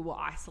just like, we were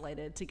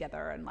isolated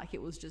together, and like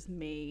it was just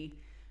me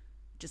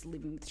just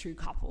living with two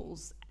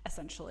couples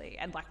essentially,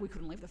 and like we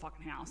couldn't leave the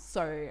fucking house.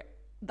 So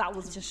that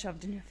was just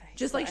shoved in your face.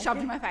 just like shoved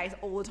in my face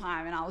all the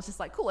time, and I was just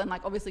like, cool. And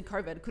like obviously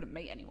COVID, couldn't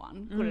meet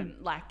anyone,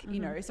 couldn't like,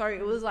 you know, so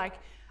it was like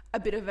a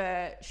bit of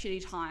a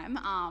shitty time.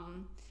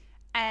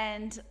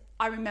 And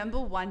I remember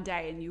one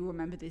day, and you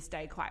remember this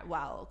day quite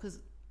well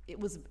because it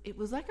was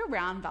like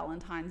around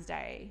Valentine's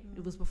Day.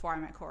 It was before I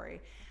met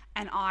Corey,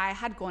 and I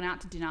had gone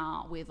out to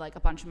dinner with like a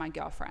bunch of my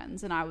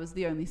girlfriends, and I was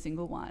the only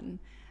single one.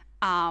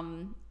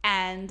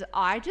 And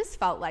I just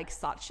felt like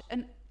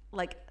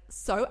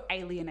so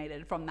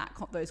alienated from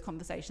those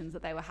conversations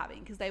that they were having,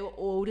 because they were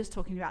all just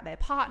talking about their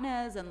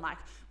partners and like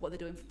what they're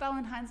doing for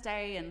Valentine's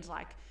Day, and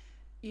like,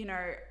 you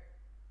know,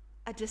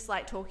 just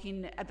like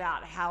talking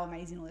about how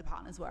amazing all their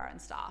partners were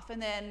and stuff.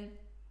 And then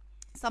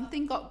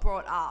something got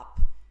brought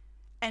up,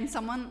 and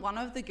one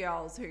of the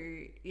girls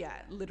who,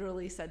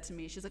 literally said to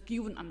me, she's like,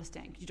 you wouldn't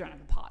understand because you don't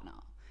have a partner.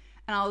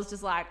 And I was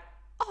just like,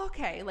 oh,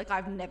 okay, like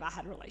I've never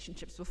had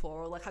relationships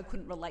before, or like I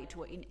couldn't relate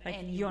to it in like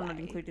any you're way. not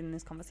included in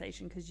this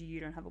conversation because you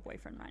don't have a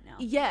boyfriend right now.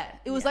 Yeah,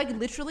 it was like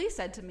literally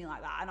said to me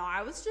like that, and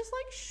I was just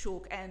like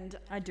shook. And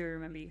I do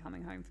remember you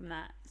coming home from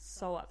that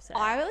so upset.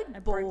 I like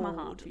it bawled. broke my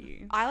heart for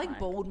you. I like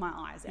bawled my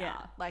eyes Yeah.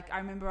 out. Like I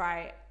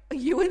remember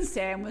you and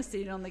Sam were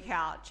sitting on the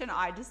couch, and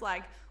I just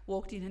like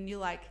walked in, and you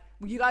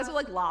guys were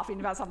like laughing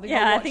about something.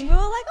 Yeah, I think we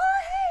were like,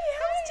 oh hey,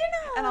 how's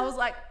dinner? And I was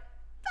like,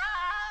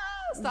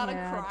 started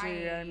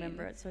crying. I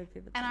remember it so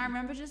vividly. And I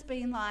remember just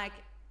being like,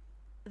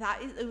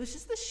 it was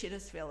just the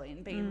shittest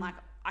feeling, being like,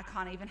 I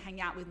can't even hang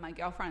out with my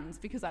girlfriends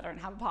because I don't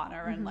have a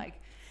partner. And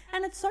like,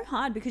 and it's so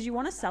hard because you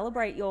want to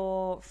celebrate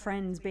your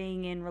friends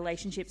being in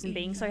relationships and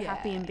being so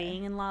happy and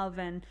being in love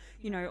and,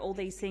 you know, all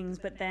these things.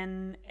 But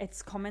then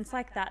it's comments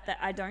like that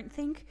I don't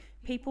think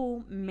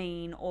people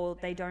mean, or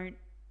they don't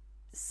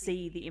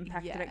see the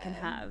impact that it can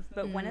have.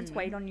 But when it's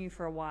weighed on you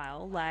for a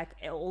while, like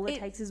all it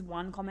takes is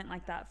one comment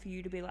like that for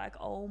you to be like,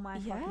 oh my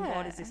fucking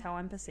God, is this how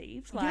I'm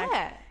perceived?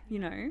 Like, you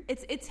know,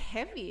 it's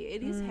heavy.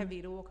 It is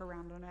heavy to walk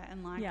around on it.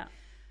 And like,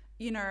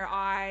 you know,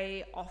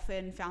 I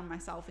often found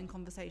myself in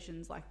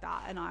conversations like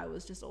that, and I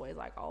was just always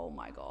like, oh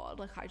my God,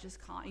 like I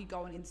just can't. You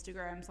go on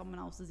Instagram, someone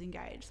else is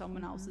engaged,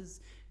 someone else has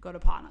got a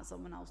partner,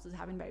 someone else is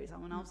having babies,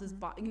 someone else is,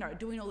 you know,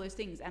 doing all those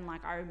things. And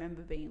like, I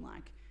remember being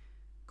like,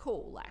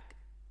 cool, like,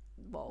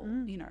 well,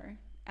 you know,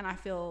 and I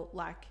feel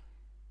like,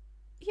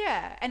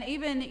 and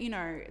even, you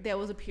know, there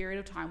was a period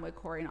of time where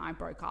Corey and I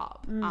broke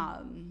up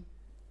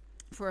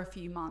for a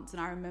few months,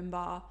 and I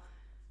remember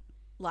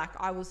like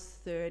I was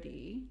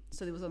 30,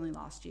 so it was only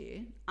last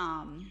year,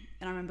 and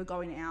I remember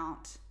going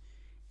out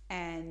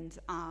and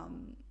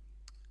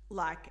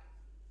like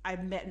I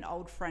met an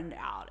old friend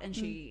out, and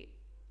she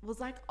was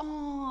like,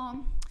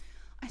 oh,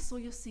 I saw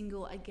you're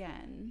single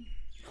again.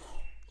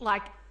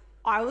 Like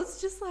I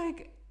was just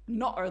like,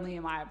 not only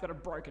I've got a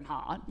broken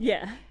heart,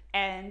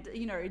 and,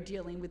 you know,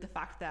 dealing with the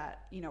fact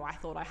that, you know, I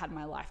thought I had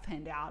my life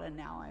planned out, and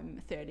now I'm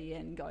 30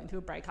 and going through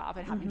a breakup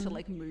and having to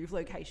like move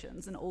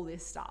locations and all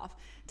this stuff,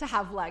 to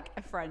have like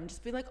a friend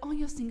just be like, oh,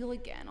 you're single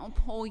again, oh,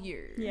 poor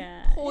you,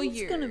 poor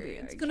you,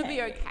 it's gonna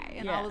be okay.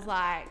 And I was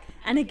like,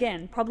 and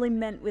again, probably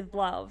meant with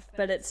love,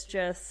 but it's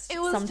just,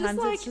 sometimes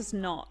like, it's just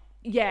not.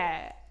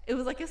 It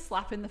was like a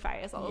slap in the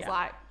face. I was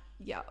like,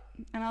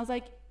 and I was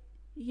like,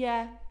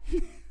 yeah,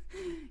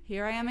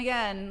 here I am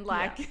again.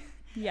 Like,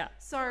 Yeah.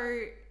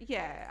 so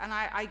yeah. And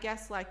I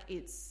guess like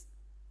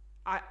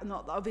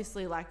not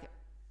obviously like,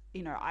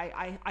 you know,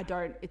 I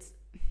don't,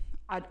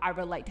 I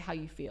relate to how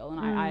you feel, and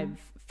I've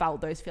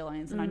felt those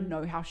feelings, and I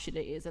know how shit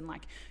it is, and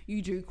like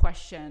you do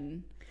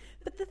question.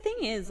 But the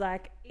thing is,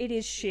 like, it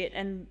is shit,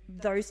 and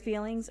those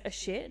feelings are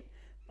shit,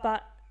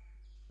 but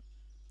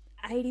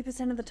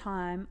 80% of the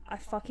time, I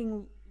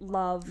fucking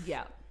love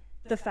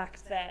the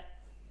fact that,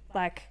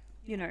 like,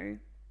 you know,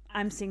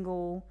 I'm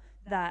single,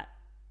 that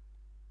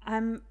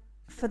I'm,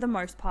 for the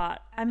most part,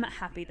 I'm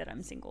happy that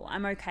I'm single.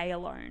 I'm okay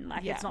alone.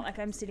 Like, it's not like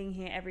I'm sitting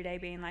here every day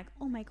being like,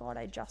 oh my God,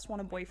 I just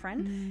want a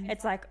boyfriend.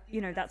 It's like,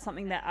 you know, that's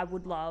something that I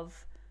would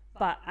love,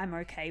 but I'm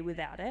okay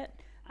without it.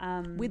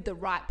 With the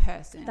right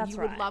person. That's you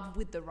right. would love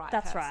with the right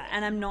That's person. right.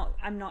 And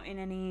I'm not in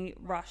any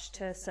rush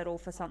to settle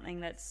for something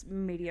that's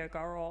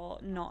mediocre or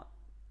not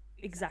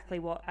exactly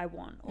what I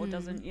want, or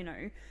doesn't, you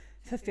know,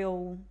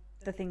 fulfill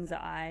the things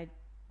that I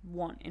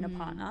want in a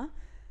partner.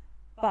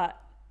 But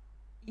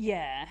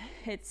yeah,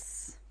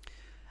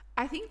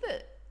 I think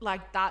that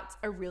like that's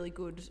a really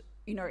good,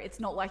 you know, it's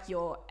not like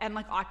you're, and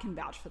like I can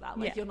vouch for that.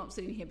 Like you're not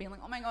sitting here being like,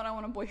 oh my God, I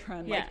want a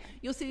boyfriend. Like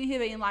you're sitting here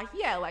being like,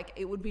 yeah, like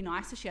it would be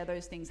nice to share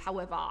those things.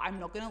 However, I'm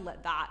not going to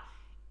let that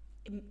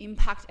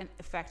impact and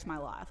affect my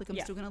life. Like I'm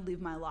still going to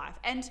live my life.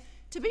 And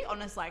to be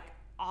honest, like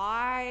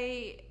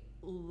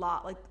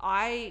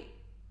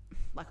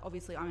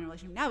obviously I'm in a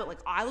relationship now, but like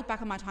I look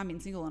back on my time being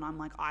single and I'm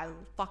like, I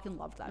fucking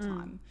loved that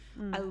time.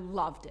 I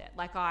loved it.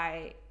 Like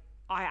I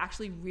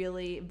actually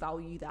really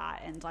value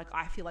that, and like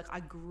I feel like I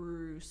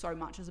grew so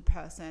much as a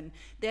person.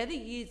 They're the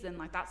years, and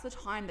like that's the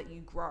time that you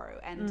grow,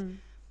 and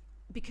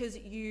because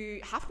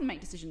you have to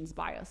make decisions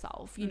by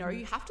yourself. You know,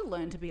 you have to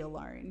learn to be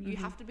alone. You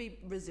have to be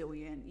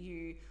resilient.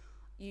 You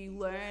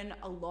learn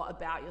a lot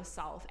about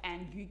yourself,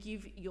 and you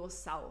give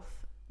yourself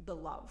the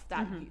love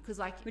that you, because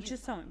like which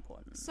is so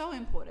important. So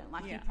important.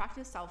 Like you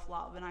practice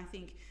self-love, and I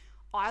think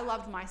I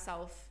loved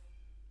myself,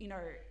 you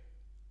know,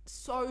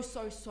 so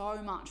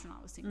much when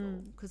I was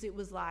single, because it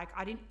was like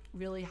I didn't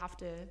really have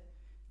to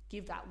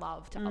give that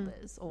love to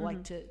others or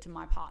like to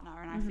my partner,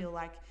 and I feel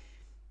like,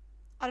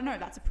 I don't know,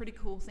 that's a pretty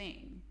cool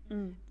thing.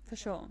 For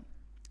sure.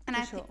 And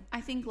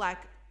I think like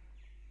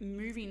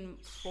moving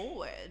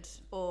forward,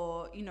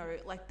 or you know,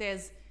 like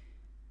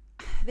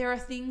there are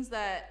things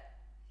that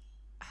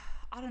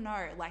I don't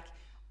know, like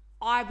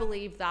I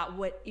believe that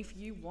if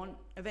you want,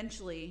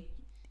 eventually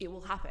it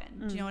will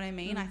happen. Do you know what I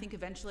mean? I think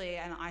eventually,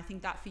 and I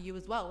think that for you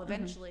as well,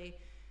 eventually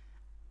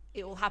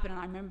it will happen. And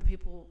I remember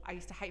I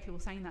used to hate people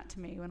saying that to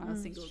me when I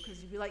was single,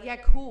 because you'd be like, yeah,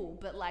 cool,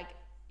 but like,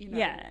 you know.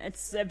 Yeah,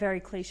 it's a very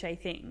cliche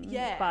thing.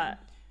 Yeah. But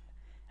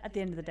at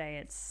the end of the day,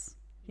 it's,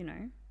 you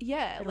know.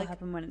 Yeah. It'll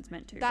happen when it's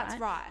meant to. That's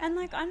right. And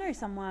like, I know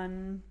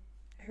someone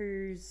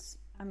who's,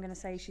 I'm going to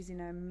say she's in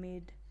her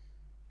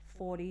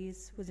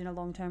mid-40s, was in a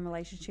long-term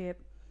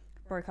relationship,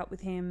 broke up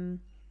with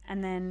him,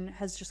 and then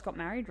has just got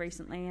married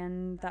recently,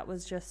 and that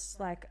was just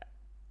like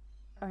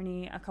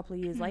only a couple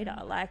of years later.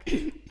 Like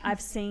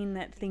I've seen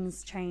that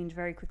things change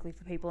very quickly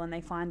for people, and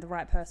they find the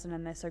right person,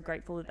 and they're so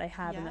grateful that they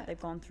have and that they've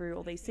gone through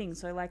all these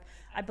things. So like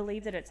I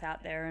believe that it's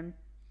out there, and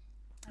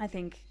I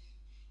think,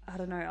 I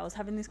don't know, I was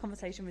having this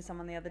conversation with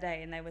someone the other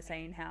day, and they were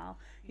saying how,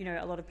 you know,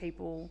 a lot of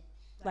people,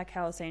 like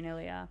how I was saying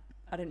earlier,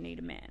 I don't need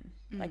a man.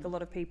 Like a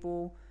lot of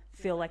people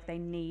feel like they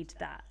need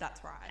that.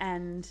 That's right.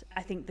 And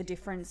I think the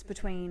difference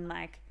between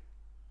like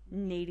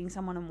needing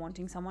someone and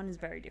wanting someone is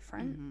very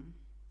different.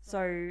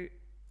 So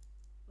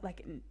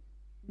like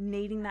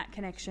needing that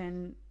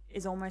connection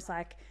is almost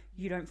like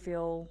you don't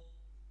feel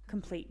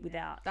complete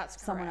without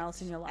someone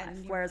else in your life.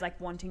 Whereas like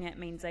wanting it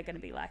means they're going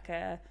to be like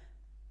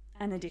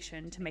an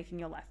addition to making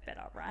your life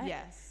better, right?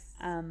 Yes.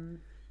 And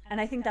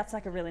I think that's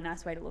like a really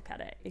nice way to look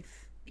at it.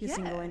 If you're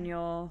single and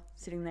you're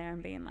sitting there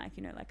and being like,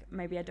 you know, like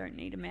maybe I don't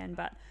need a man,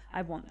 but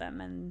I want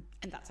them, and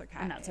that's okay.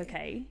 And that's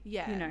okay.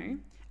 Yeah. You know?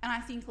 And I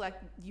think like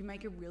you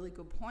make a really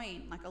good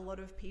point. Like a lot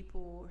of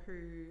people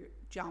who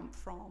jump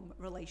from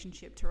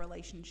relationship to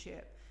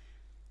relationship,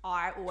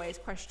 I always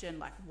question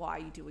like, why are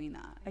you doing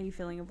that? Are you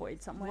feeling a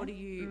void somewhere? What are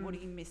you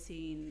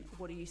missing?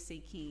 What are you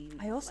seeking?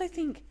 I also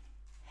think,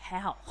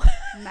 how?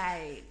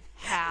 Mate,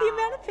 how? The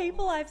amount of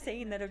people I've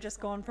seen that have just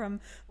gone from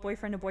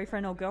boyfriend to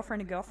boyfriend or girlfriend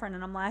to girlfriend,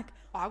 and I'm like,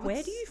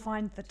 where do you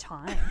find the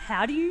time?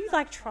 How do you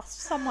like trust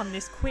someone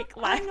this quick?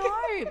 Like, I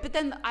know, but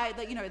then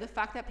you know, the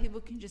fact that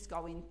people can just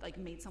go in, like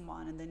meet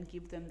someone and then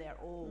give them their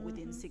all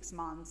within 6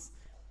 months,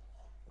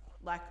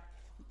 like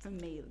for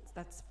me,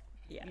 that's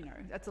you know,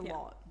 that's a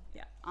lot.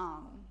 Yeah.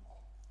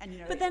 And you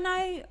know, but then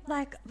I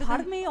like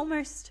part of me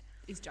almost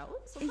is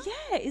jealous.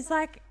 Yeah, is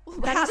like,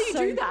 how do you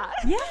do that?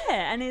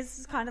 Yeah, and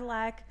it's kind of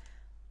like,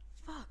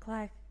 fuck,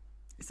 like,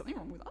 is something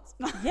wrong with us?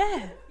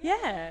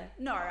 yeah.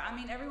 No, I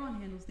mean,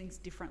 everyone handles things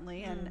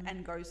differently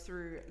and goes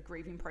through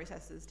grieving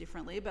processes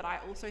differently. But I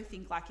also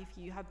think like if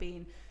you have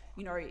been,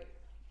 you know,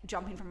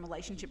 jumping from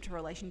relationship to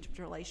relationship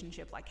to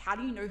relationship, like how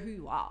do you know who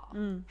you are?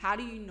 How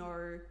do you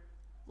know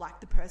like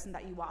the person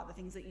that you are, the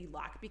things that you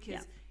like?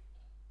 Because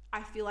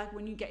I feel like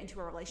when you get into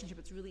a relationship,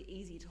 it's really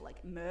easy to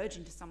like merge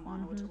into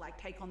someone or to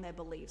like take on their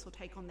beliefs or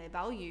take on their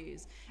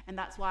values. And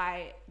that's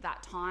why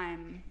that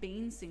time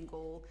being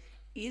single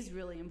is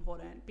really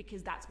important,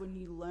 because that's when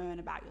you learn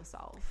about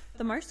yourself.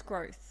 The most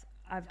growth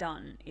I've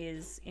done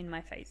is in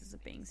my phases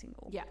of being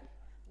single. Yeah.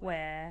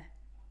 Where,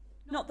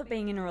 not that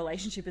being in a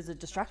relationship is a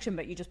distraction,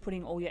 but you're just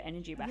putting all your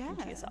energy back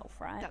into Yeah. yourself,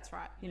 right? That's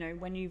right. You know,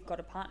 when you've got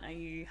a partner,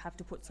 you have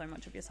to put so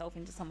much of yourself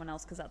into someone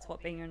else, because that's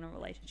what being in a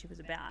relationship is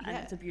about. And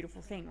Yeah. it's a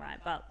beautiful thing, right?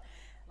 But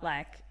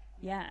like,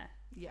 yeah,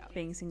 Yeah.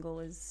 being single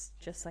is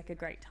just like a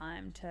great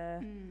time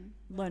to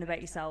learn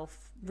about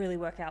yourself, really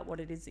work out what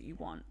it is that you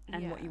want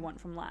and what Yeah. you want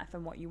from life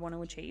and what you want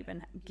to achieve,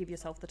 and give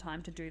yourself the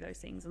time to do those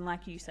things. And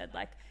like you said,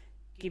 like,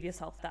 give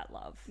yourself that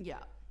love.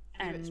 Yeah.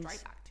 And Give it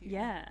straight back to you.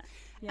 Yeah.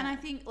 And I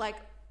think like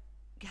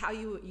how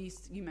you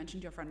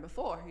mentioned your friend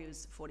before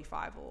who's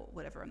 45 or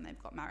whatever and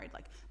they've got married.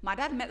 Like my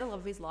dad met the love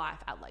of his life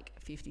at like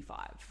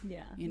 55.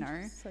 Yeah. You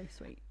know? So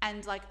sweet.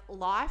 And like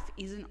life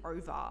isn't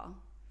over.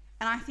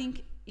 And I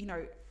think, you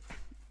know,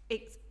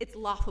 it's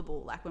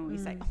laughable like when we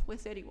say, oh, we're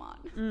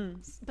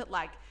 31. But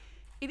like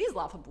it is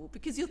laughable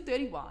because you're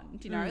 31,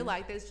 you know?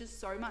 Like there's just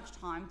so much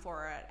time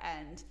for it.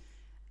 And,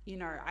 you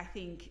know, I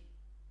think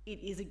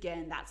it is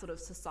again that sort of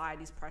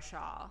society's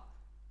pressure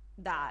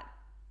that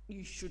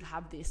you should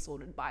have this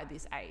sorted by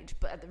this age,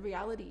 but the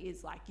reality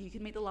is like you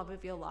can meet the love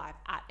of your life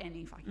at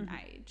any fucking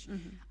age,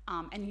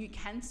 and you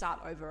can start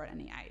over at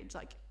any age.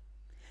 Like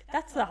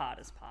That's the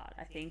hardest part,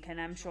 I think,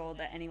 and I'm sure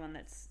that anyone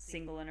that's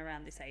single and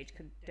around this age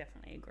could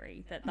definitely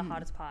agree that the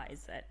hardest part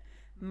is that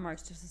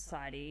most of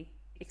society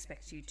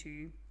expects you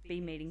to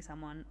be meeting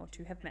someone or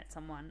to have met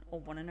someone or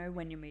want to know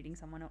when you're meeting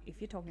someone or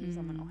if you're talking to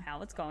someone or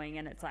how it's going,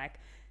 and it's like,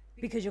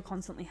 because you're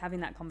constantly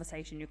having that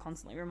conversation, you're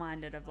constantly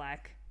reminded of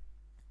like,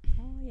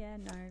 oh yeah,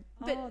 no,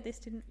 But- this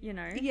didn't, you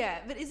know. yeah,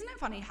 but isn't it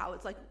funny how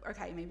it's like,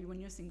 okay, maybe when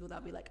you're single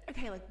they'll be like,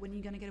 okay, like when are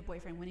you gonna get a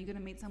boyfriend, when are you gonna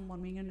meet someone,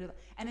 when are you gonna do that,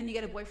 and then you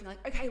get a boyfriend,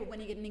 like, okay, well, when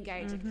are you getting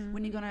engaged, like,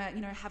 when are you gonna,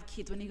 you know, have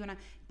kids, when are you gonna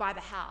buy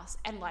the house,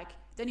 and like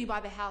then you buy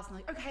the house and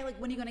like, okay, like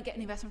when are you gonna get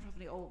an investment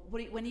property, or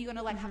when are you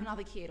gonna like have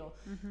another kid, or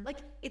like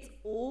it's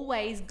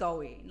always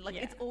going, like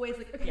it's always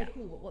like, okay,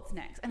 cool, well, what's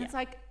next, and it's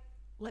like,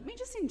 let me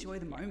just enjoy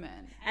the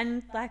moment.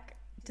 And like,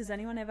 does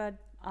anyone ever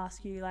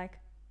ask you like,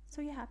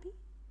 so you're happy?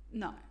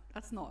 No,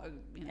 that's not a,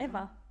 you know,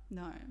 Ever?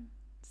 No,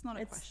 it's not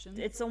a question.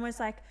 It's almost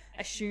like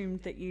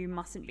assumed that you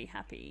mustn't be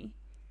happy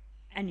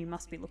and you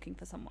must be looking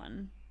for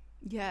someone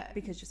Yeah,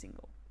 because you're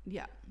single.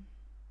 yeah,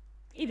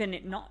 Even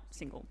if not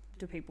single,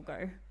 do people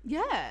go,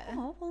 yeah,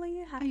 oh, well, are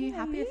you happy? you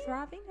happy? Are you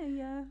thriving? Are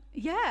you...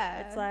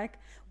 yeah. It's like,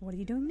 what are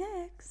you doing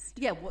next?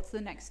 Yeah, what's the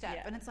next step?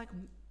 Yeah. And it's like,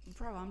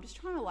 bro, I'm just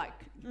trying to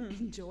like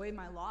enjoy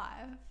my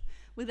life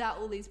without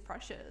all these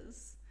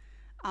pressures.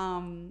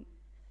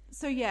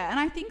 So yeah, and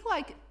I think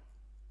like,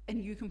 and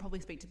you can probably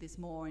speak to this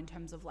more in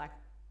terms of like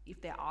if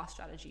there are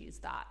strategies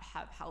that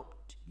have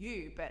helped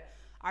you, but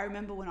I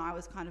remember when I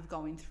was kind of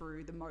going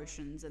through the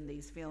motions and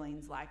these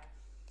feelings, like,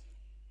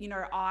 you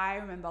know, I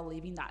remember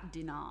leaving that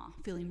dinner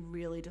feeling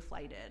really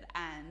deflated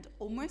and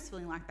almost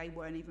feeling like they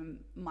weren't even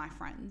my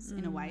friends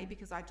in a way,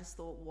 because I just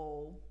thought,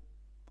 well,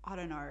 I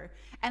don't know.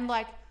 And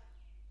like,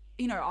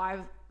 you know,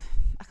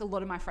 like a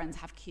lot of my friends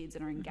have kids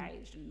and are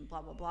engaged and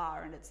blah, blah, blah.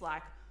 And it's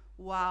like,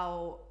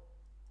 wow,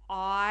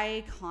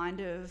 I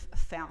kind of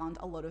found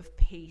a lot of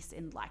peace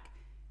in like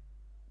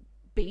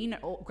being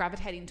or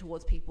gravitating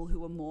towards people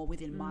who are more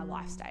within my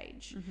life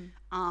stage.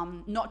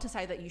 Not to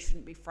say that you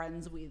shouldn't be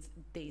friends with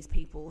these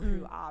people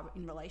who are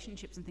in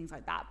relationships and things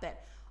like that,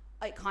 but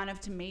it kind of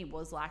to me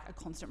was like a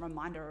constant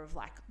reminder of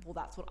like, well,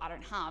 that's what I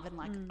don't have, and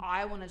like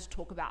I wanted to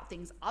talk about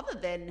things other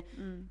than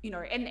you know,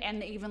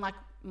 and even like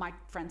my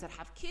friends that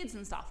have kids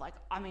and stuff, like,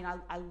 I mean,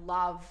 I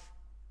love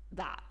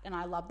that and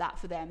I love that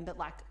for them, but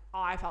like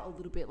I felt a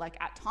little bit like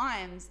at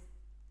times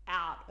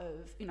out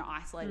of, you know,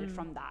 isolated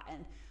from that.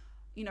 And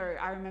you know,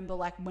 I remember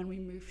like when we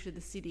moved to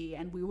the city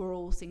and we were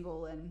all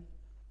single and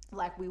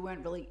like we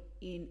weren't really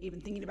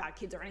even thinking about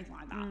kids or anything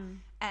like that,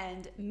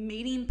 and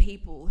meeting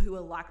people who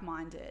were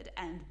like-minded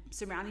and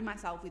surrounding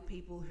myself with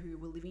people who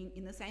were living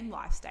in the same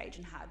life stage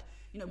and had,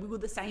 you know, we were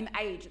the same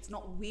age. It's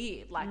not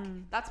weird. Like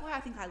that's why I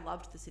think I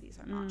loved the city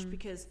so much,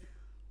 because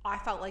I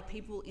felt like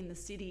people in the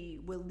city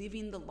were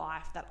living the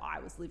life that I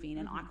was living,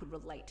 and I could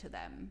relate to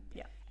them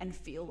and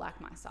feel like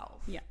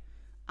myself. Yeah.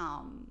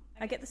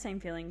 I get the same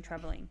feeling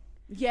traveling.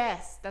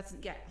 Yes, that's,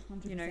 yeah,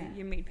 100%. You know,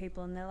 you meet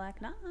people and they're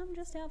like, nah, I'm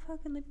just out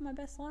fucking living my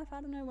best life. I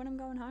don't know when I'm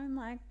going home.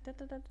 Like, da,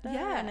 da, da, da.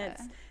 Yeah. And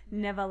it's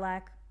never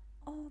like,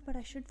 oh, but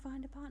I should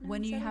find a partner.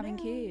 When are you settle having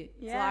down. kids?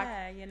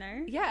 Yeah, like, you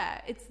know? Yeah,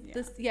 it's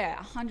this,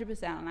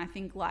 100%. And I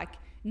think like,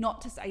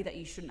 not to say that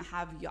you shouldn't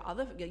have your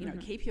other, you know,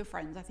 keep your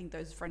friends. I think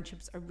those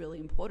friendships are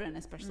really important,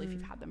 especially if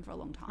you've had them for a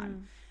long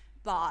time.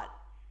 But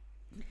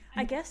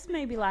I guess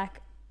maybe like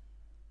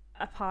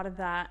a part of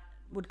that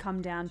would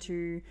come down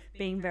to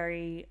being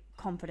very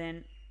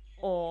confident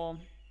or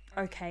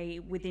okay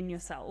within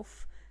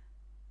yourself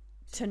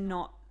to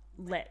not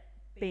let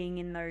being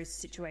in those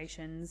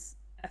situations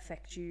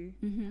affect you.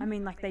 I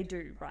mean, like they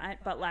do, right?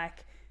 But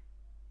like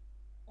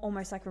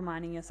almost like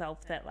reminding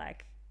yourself that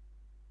like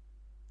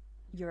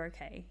you're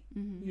okay.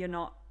 Mm-hmm. You're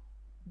not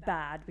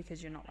bad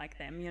because you're not like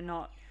them. You're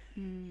not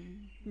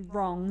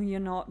wrong. You're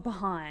not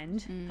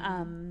behind.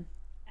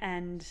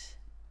 And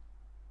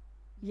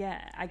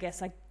yeah, I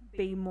guess like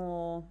be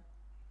more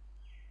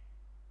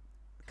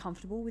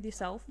comfortable with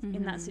yourself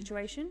in that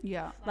situation.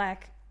 Yeah.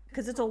 Like,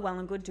 because it's all well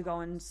and good to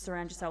go and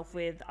surround yourself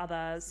with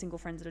other single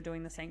friends that are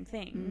doing the same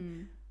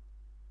thing.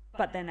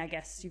 But then I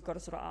guess you've got to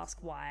sort of ask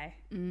why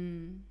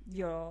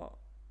you're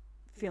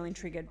feeling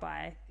triggered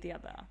by the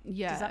other.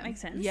 Yeah. Does that make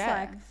sense?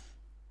 Yeah. Like,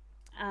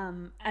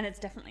 and it's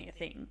definitely a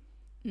thing.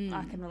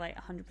 I can relate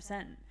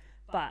 100%.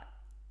 But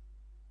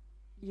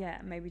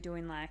yeah, maybe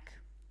doing like,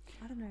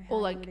 I don't know how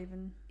or like, I would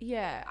even.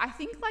 Yeah, I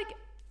think like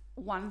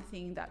one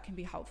thing that can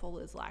be helpful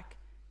is like,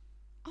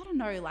 I don't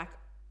know, like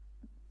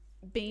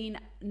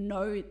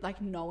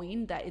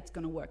knowing that it's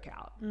going to work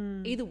out.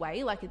 Either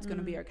way, like it's going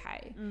to be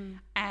okay.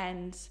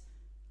 And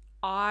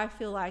I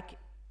feel like,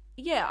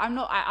 yeah,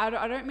 I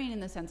don't mean in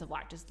the sense of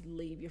like just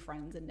leave your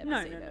friends and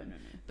never see them. No.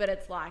 But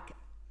it's like,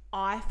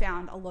 I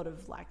found a lot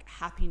of like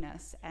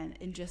happiness and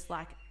in just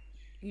like,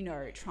 you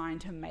know, trying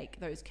to make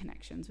those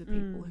connections with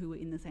people who are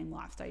in the same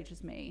life stage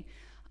as me.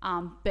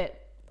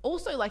 But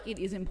also like it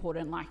is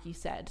important, like you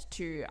said,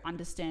 to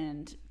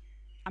understand,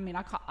 I mean,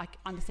 I can't like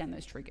understand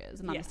those triggers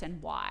and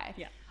understand why.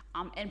 Yeah.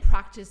 And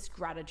practice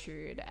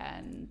gratitude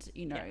and,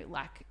 you know,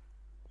 like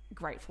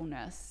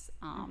gratefulness.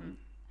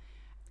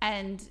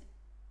 And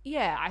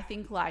yeah, I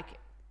think like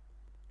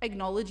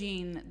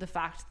acknowledging the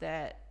fact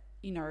that,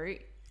 you know,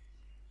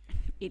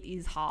 it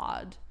is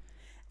hard.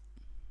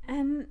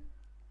 And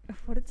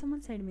what did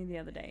someone say to me the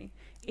other day?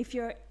 If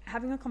you're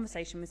having a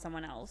conversation with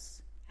someone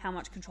else, how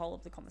much control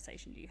of the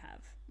conversation do you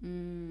have?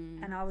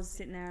 And I was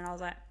sitting there and I was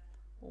like,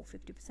 well,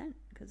 50%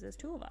 because there's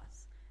two of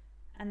us.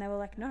 And they were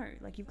like, no,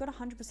 like you've got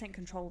 100%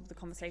 control of the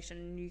conversation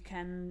and you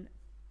can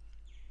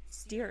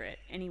steer it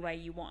any way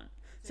you want.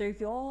 So if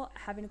you're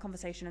having a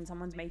conversation and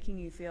someone's making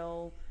you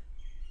feel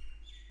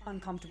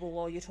uncomfortable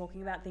or you're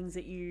talking about things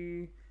that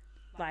you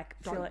like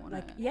Don't feel want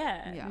like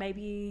it.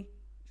 maybe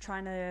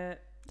trying to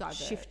Divert.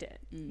 shift it.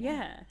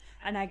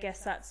 And I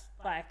guess that's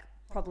like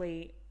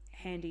probably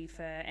handy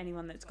for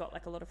anyone that's got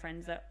like a lot of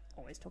friends that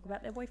always talk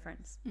about their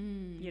boyfriends.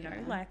 You know,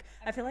 like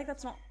I feel like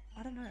that's not,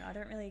 I don't know, I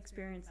don't really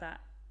experience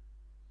that.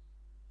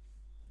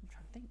 I'm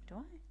trying to think, do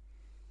I?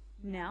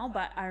 Now,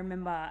 but I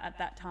remember at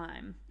that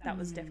time that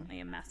was definitely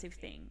a massive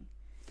thing.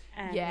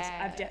 And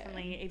I've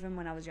definitely, even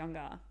when I was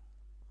younger,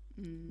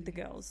 the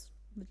girls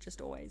would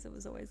just always, it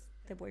was always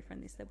their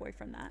boyfriend this, their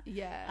boyfriend that.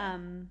 Yeah.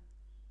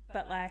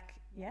 But like,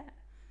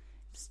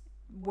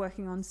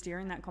 working on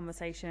steering that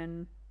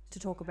conversation to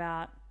talk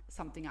about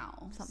something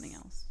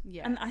else.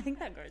 Yeah. And I think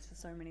that goes for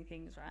so many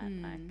things, right?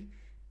 Like,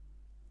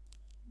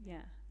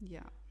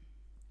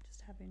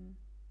 just having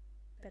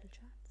better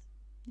chats.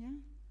 Yeah.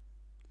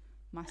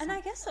 And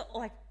I guess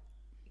like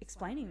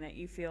explaining that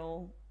you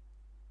feel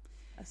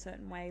a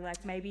certain way,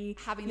 like maybe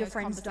having your those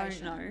friends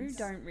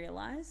don't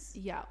realize.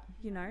 Yeah.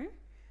 You know?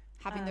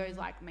 Having those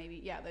like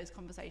maybe those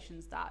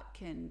conversations that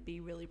can be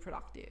really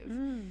productive,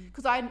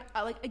 because I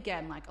like,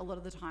 again, like a lot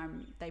of the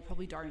time they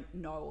probably don't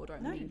know or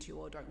don't mean to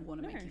or don't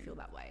want to make you feel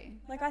that way.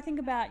 Like I think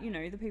about, you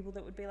know, the people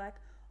that would be like,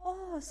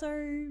 oh,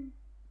 so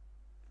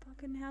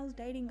fucking how's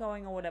dating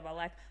going or whatever.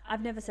 Like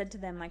I've never said to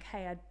them like,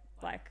 hey, I'd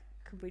like,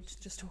 could we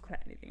just talk about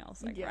anything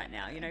else like right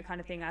now, you know, kind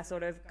of thing. I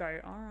sort of go,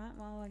 all right,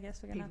 well, I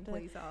guess we're gonna have to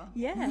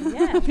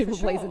pleaser. People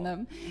pleasing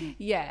them.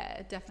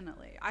 Yeah,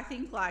 definitely. I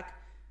think like,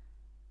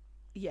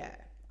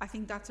 I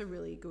think that's a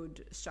really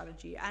good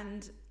strategy.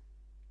 And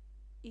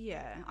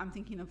I'm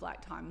thinking of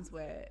like times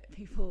where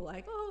people are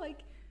like, oh, like,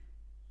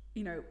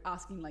 you know,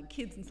 asking like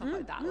kids and stuff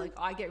like that. Like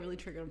I get really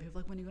triggered when people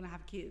are like, when are you going to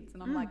have kids?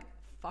 And I'm like,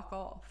 fuck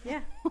off.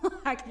 Yeah.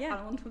 Like, I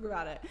don't want to talk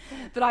about it.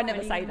 But I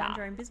never say that.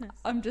 Your own business.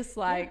 I'm just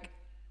like,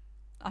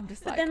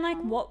 but then like,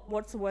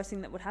 what's the worst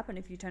thing that would happen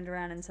if you turned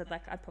around and said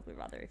like, I'd probably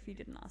rather if you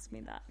didn't ask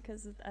me that,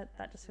 because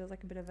that just feels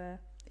like a bit of a,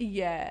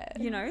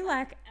 you know,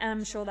 like,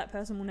 I'm sure that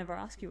person will never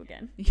ask you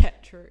again. Yeah,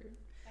 true.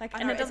 Like,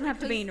 and it doesn't have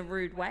to be in a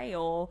rude way,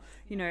 or,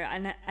 you know,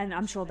 and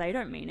I'm sure they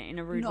don't mean it in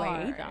a rude way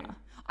either.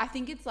 I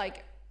think it's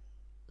like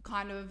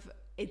kind of,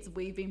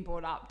 we've been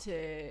brought up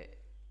to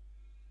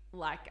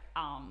like,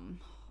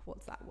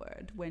 what's that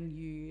word? When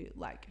you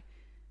like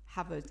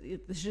have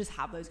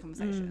those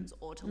conversations,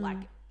 or to like,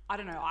 I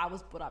don't know, I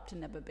was brought up to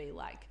never be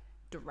like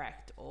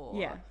direct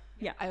or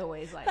I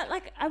always like. But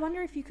like, I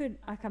wonder if you could,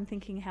 like, I'm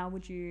thinking, how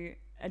would you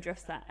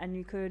address that? And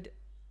you could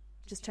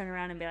just turn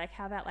around and be like,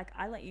 how about like,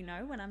 I let you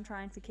know when I'm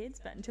trying for kids,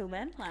 but until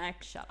then,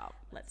 like, shut up,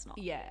 let's not.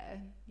 Yeah.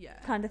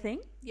 Kind of thing.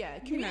 Yeah,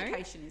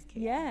 communication is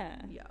key.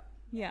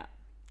 Yeah.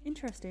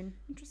 Interesting.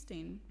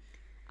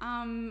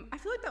 I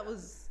feel like that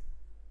was,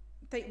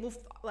 thank you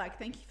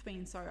for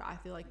being so, I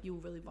feel like you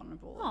were really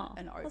vulnerable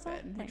and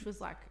open, which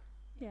was like,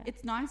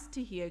 it's nice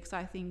to hear, because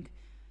I think,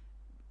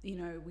 you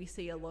know, we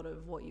see a lot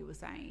of what you were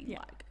saying,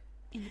 like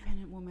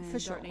independent woman,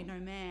 don't need no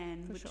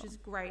man, which is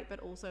great, but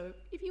also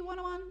if you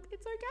want one,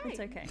 it's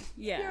okay.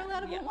 You're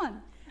allowed to want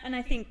one. And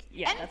I think,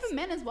 and for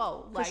men as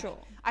well, like, for sure.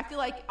 I feel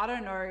like, I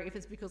don't know if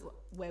it's because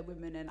we're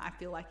women, and I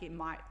feel like it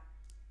might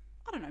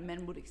I don't know,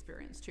 men would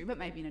experience too, but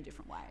maybe in a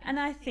different way. And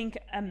I think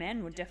a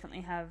man would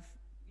definitely have,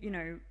 you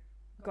know,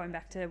 going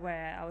back to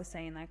where I was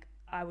saying, like,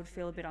 I would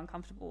feel a bit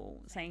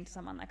uncomfortable saying to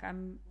someone, like,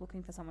 I'm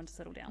looking for someone to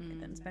settle down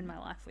with and spend my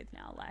life with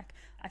now. Like,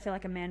 I feel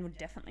like a man would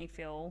definitely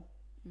feel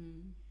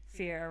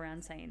fear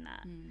around saying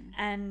that.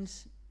 And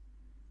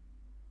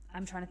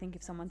I'm trying to think,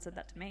 if someone said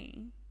that to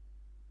me,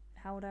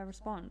 how would I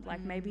respond?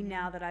 Like, maybe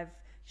now that I've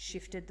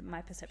shifted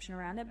my perception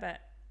around it, but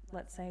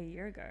let's say a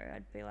year ago,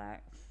 I'd be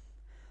like,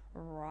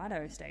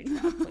 righto, stage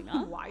fright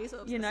flinger. Why are you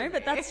so You know, obsessed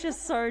but with that's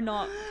just so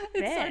not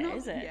me? fair, It's so not,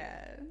 is it?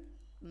 Yeah.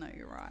 No,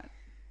 you're right.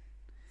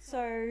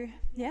 So,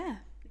 yeah,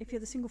 if you're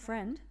the single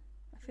friend,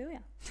 I feel ya.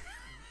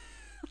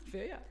 I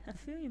feel ya. I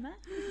feel you, Matt.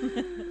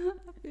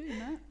 I feel you,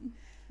 Matt.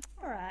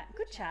 All right,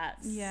 good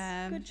chats.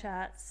 Yeah. Good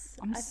chats.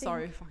 I'm I so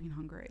think fucking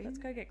hungry. let's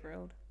go get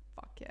grilled.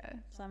 Fuck yeah.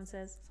 Simon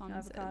says, Simon no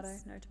avocado,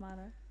 says. no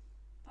tomato.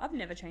 I've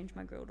never changed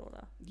my grilled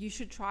order. You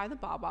should try the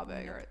Bar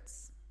burger.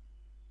 It's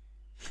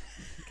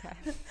okay.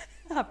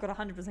 I've got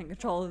 100%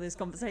 control of this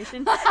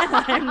conversation, and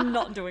I'm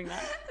not doing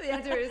that. The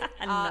answer is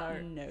No.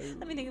 no.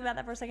 Let me think about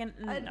that for a second.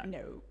 No.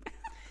 No.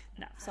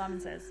 No. Simon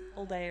says,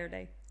 all day, every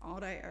day. All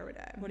day, every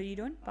day. What are you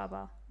doing?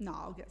 Baba. No,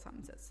 I'll get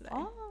Simon Says today.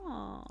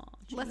 Oh.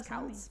 Less geez,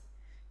 Simon. cows.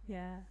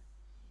 Yeah.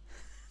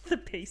 The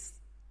peace.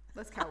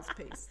 Less cows,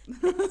 peace.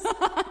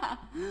 I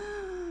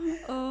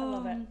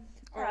love it.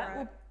 All right, right.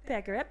 we'll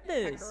pack her up,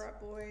 Pack boys. her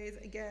up, boys.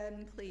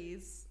 Again,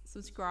 please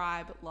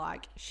subscribe,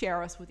 like,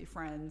 share us with your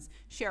friends,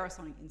 share us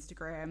on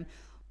Instagram,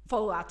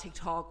 follow our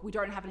TikTok. We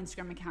don't have an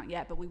Instagram account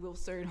yet, but we will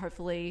soon,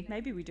 hopefully.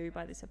 Maybe we do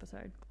by this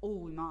episode. Or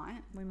we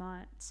might. We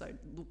might. So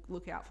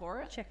look out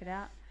for it. Check it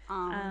out.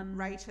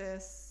 Rate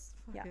us.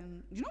 yeah.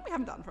 Fucking, do you know what we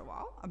haven't done for a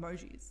while?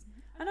 Emojis.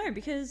 I know,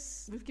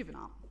 because We've given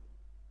up.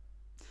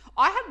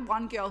 I had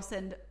one girl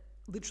send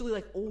literally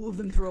like all of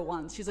them through at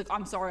once. She's like,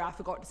 I'm sorry, I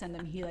forgot to send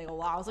them here. They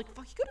all are. I was like,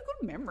 fuck, you got a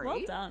good memory. well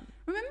done.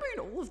 Remembering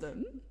all of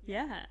them.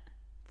 Yeah.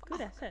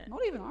 Good effort. Not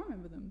even I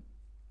remember them.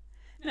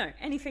 No,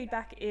 any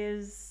feedback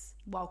is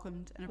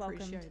Welcomed and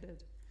Welcomed.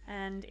 appreciated.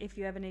 and if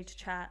you ever need to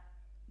chat,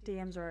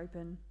 DMs are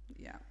open.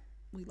 Yeah.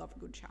 We love a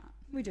good chat.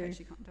 We do. In case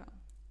you can't tell.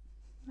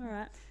 All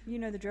right. You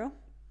know the drill.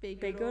 Be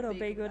Be good or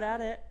be good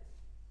at it.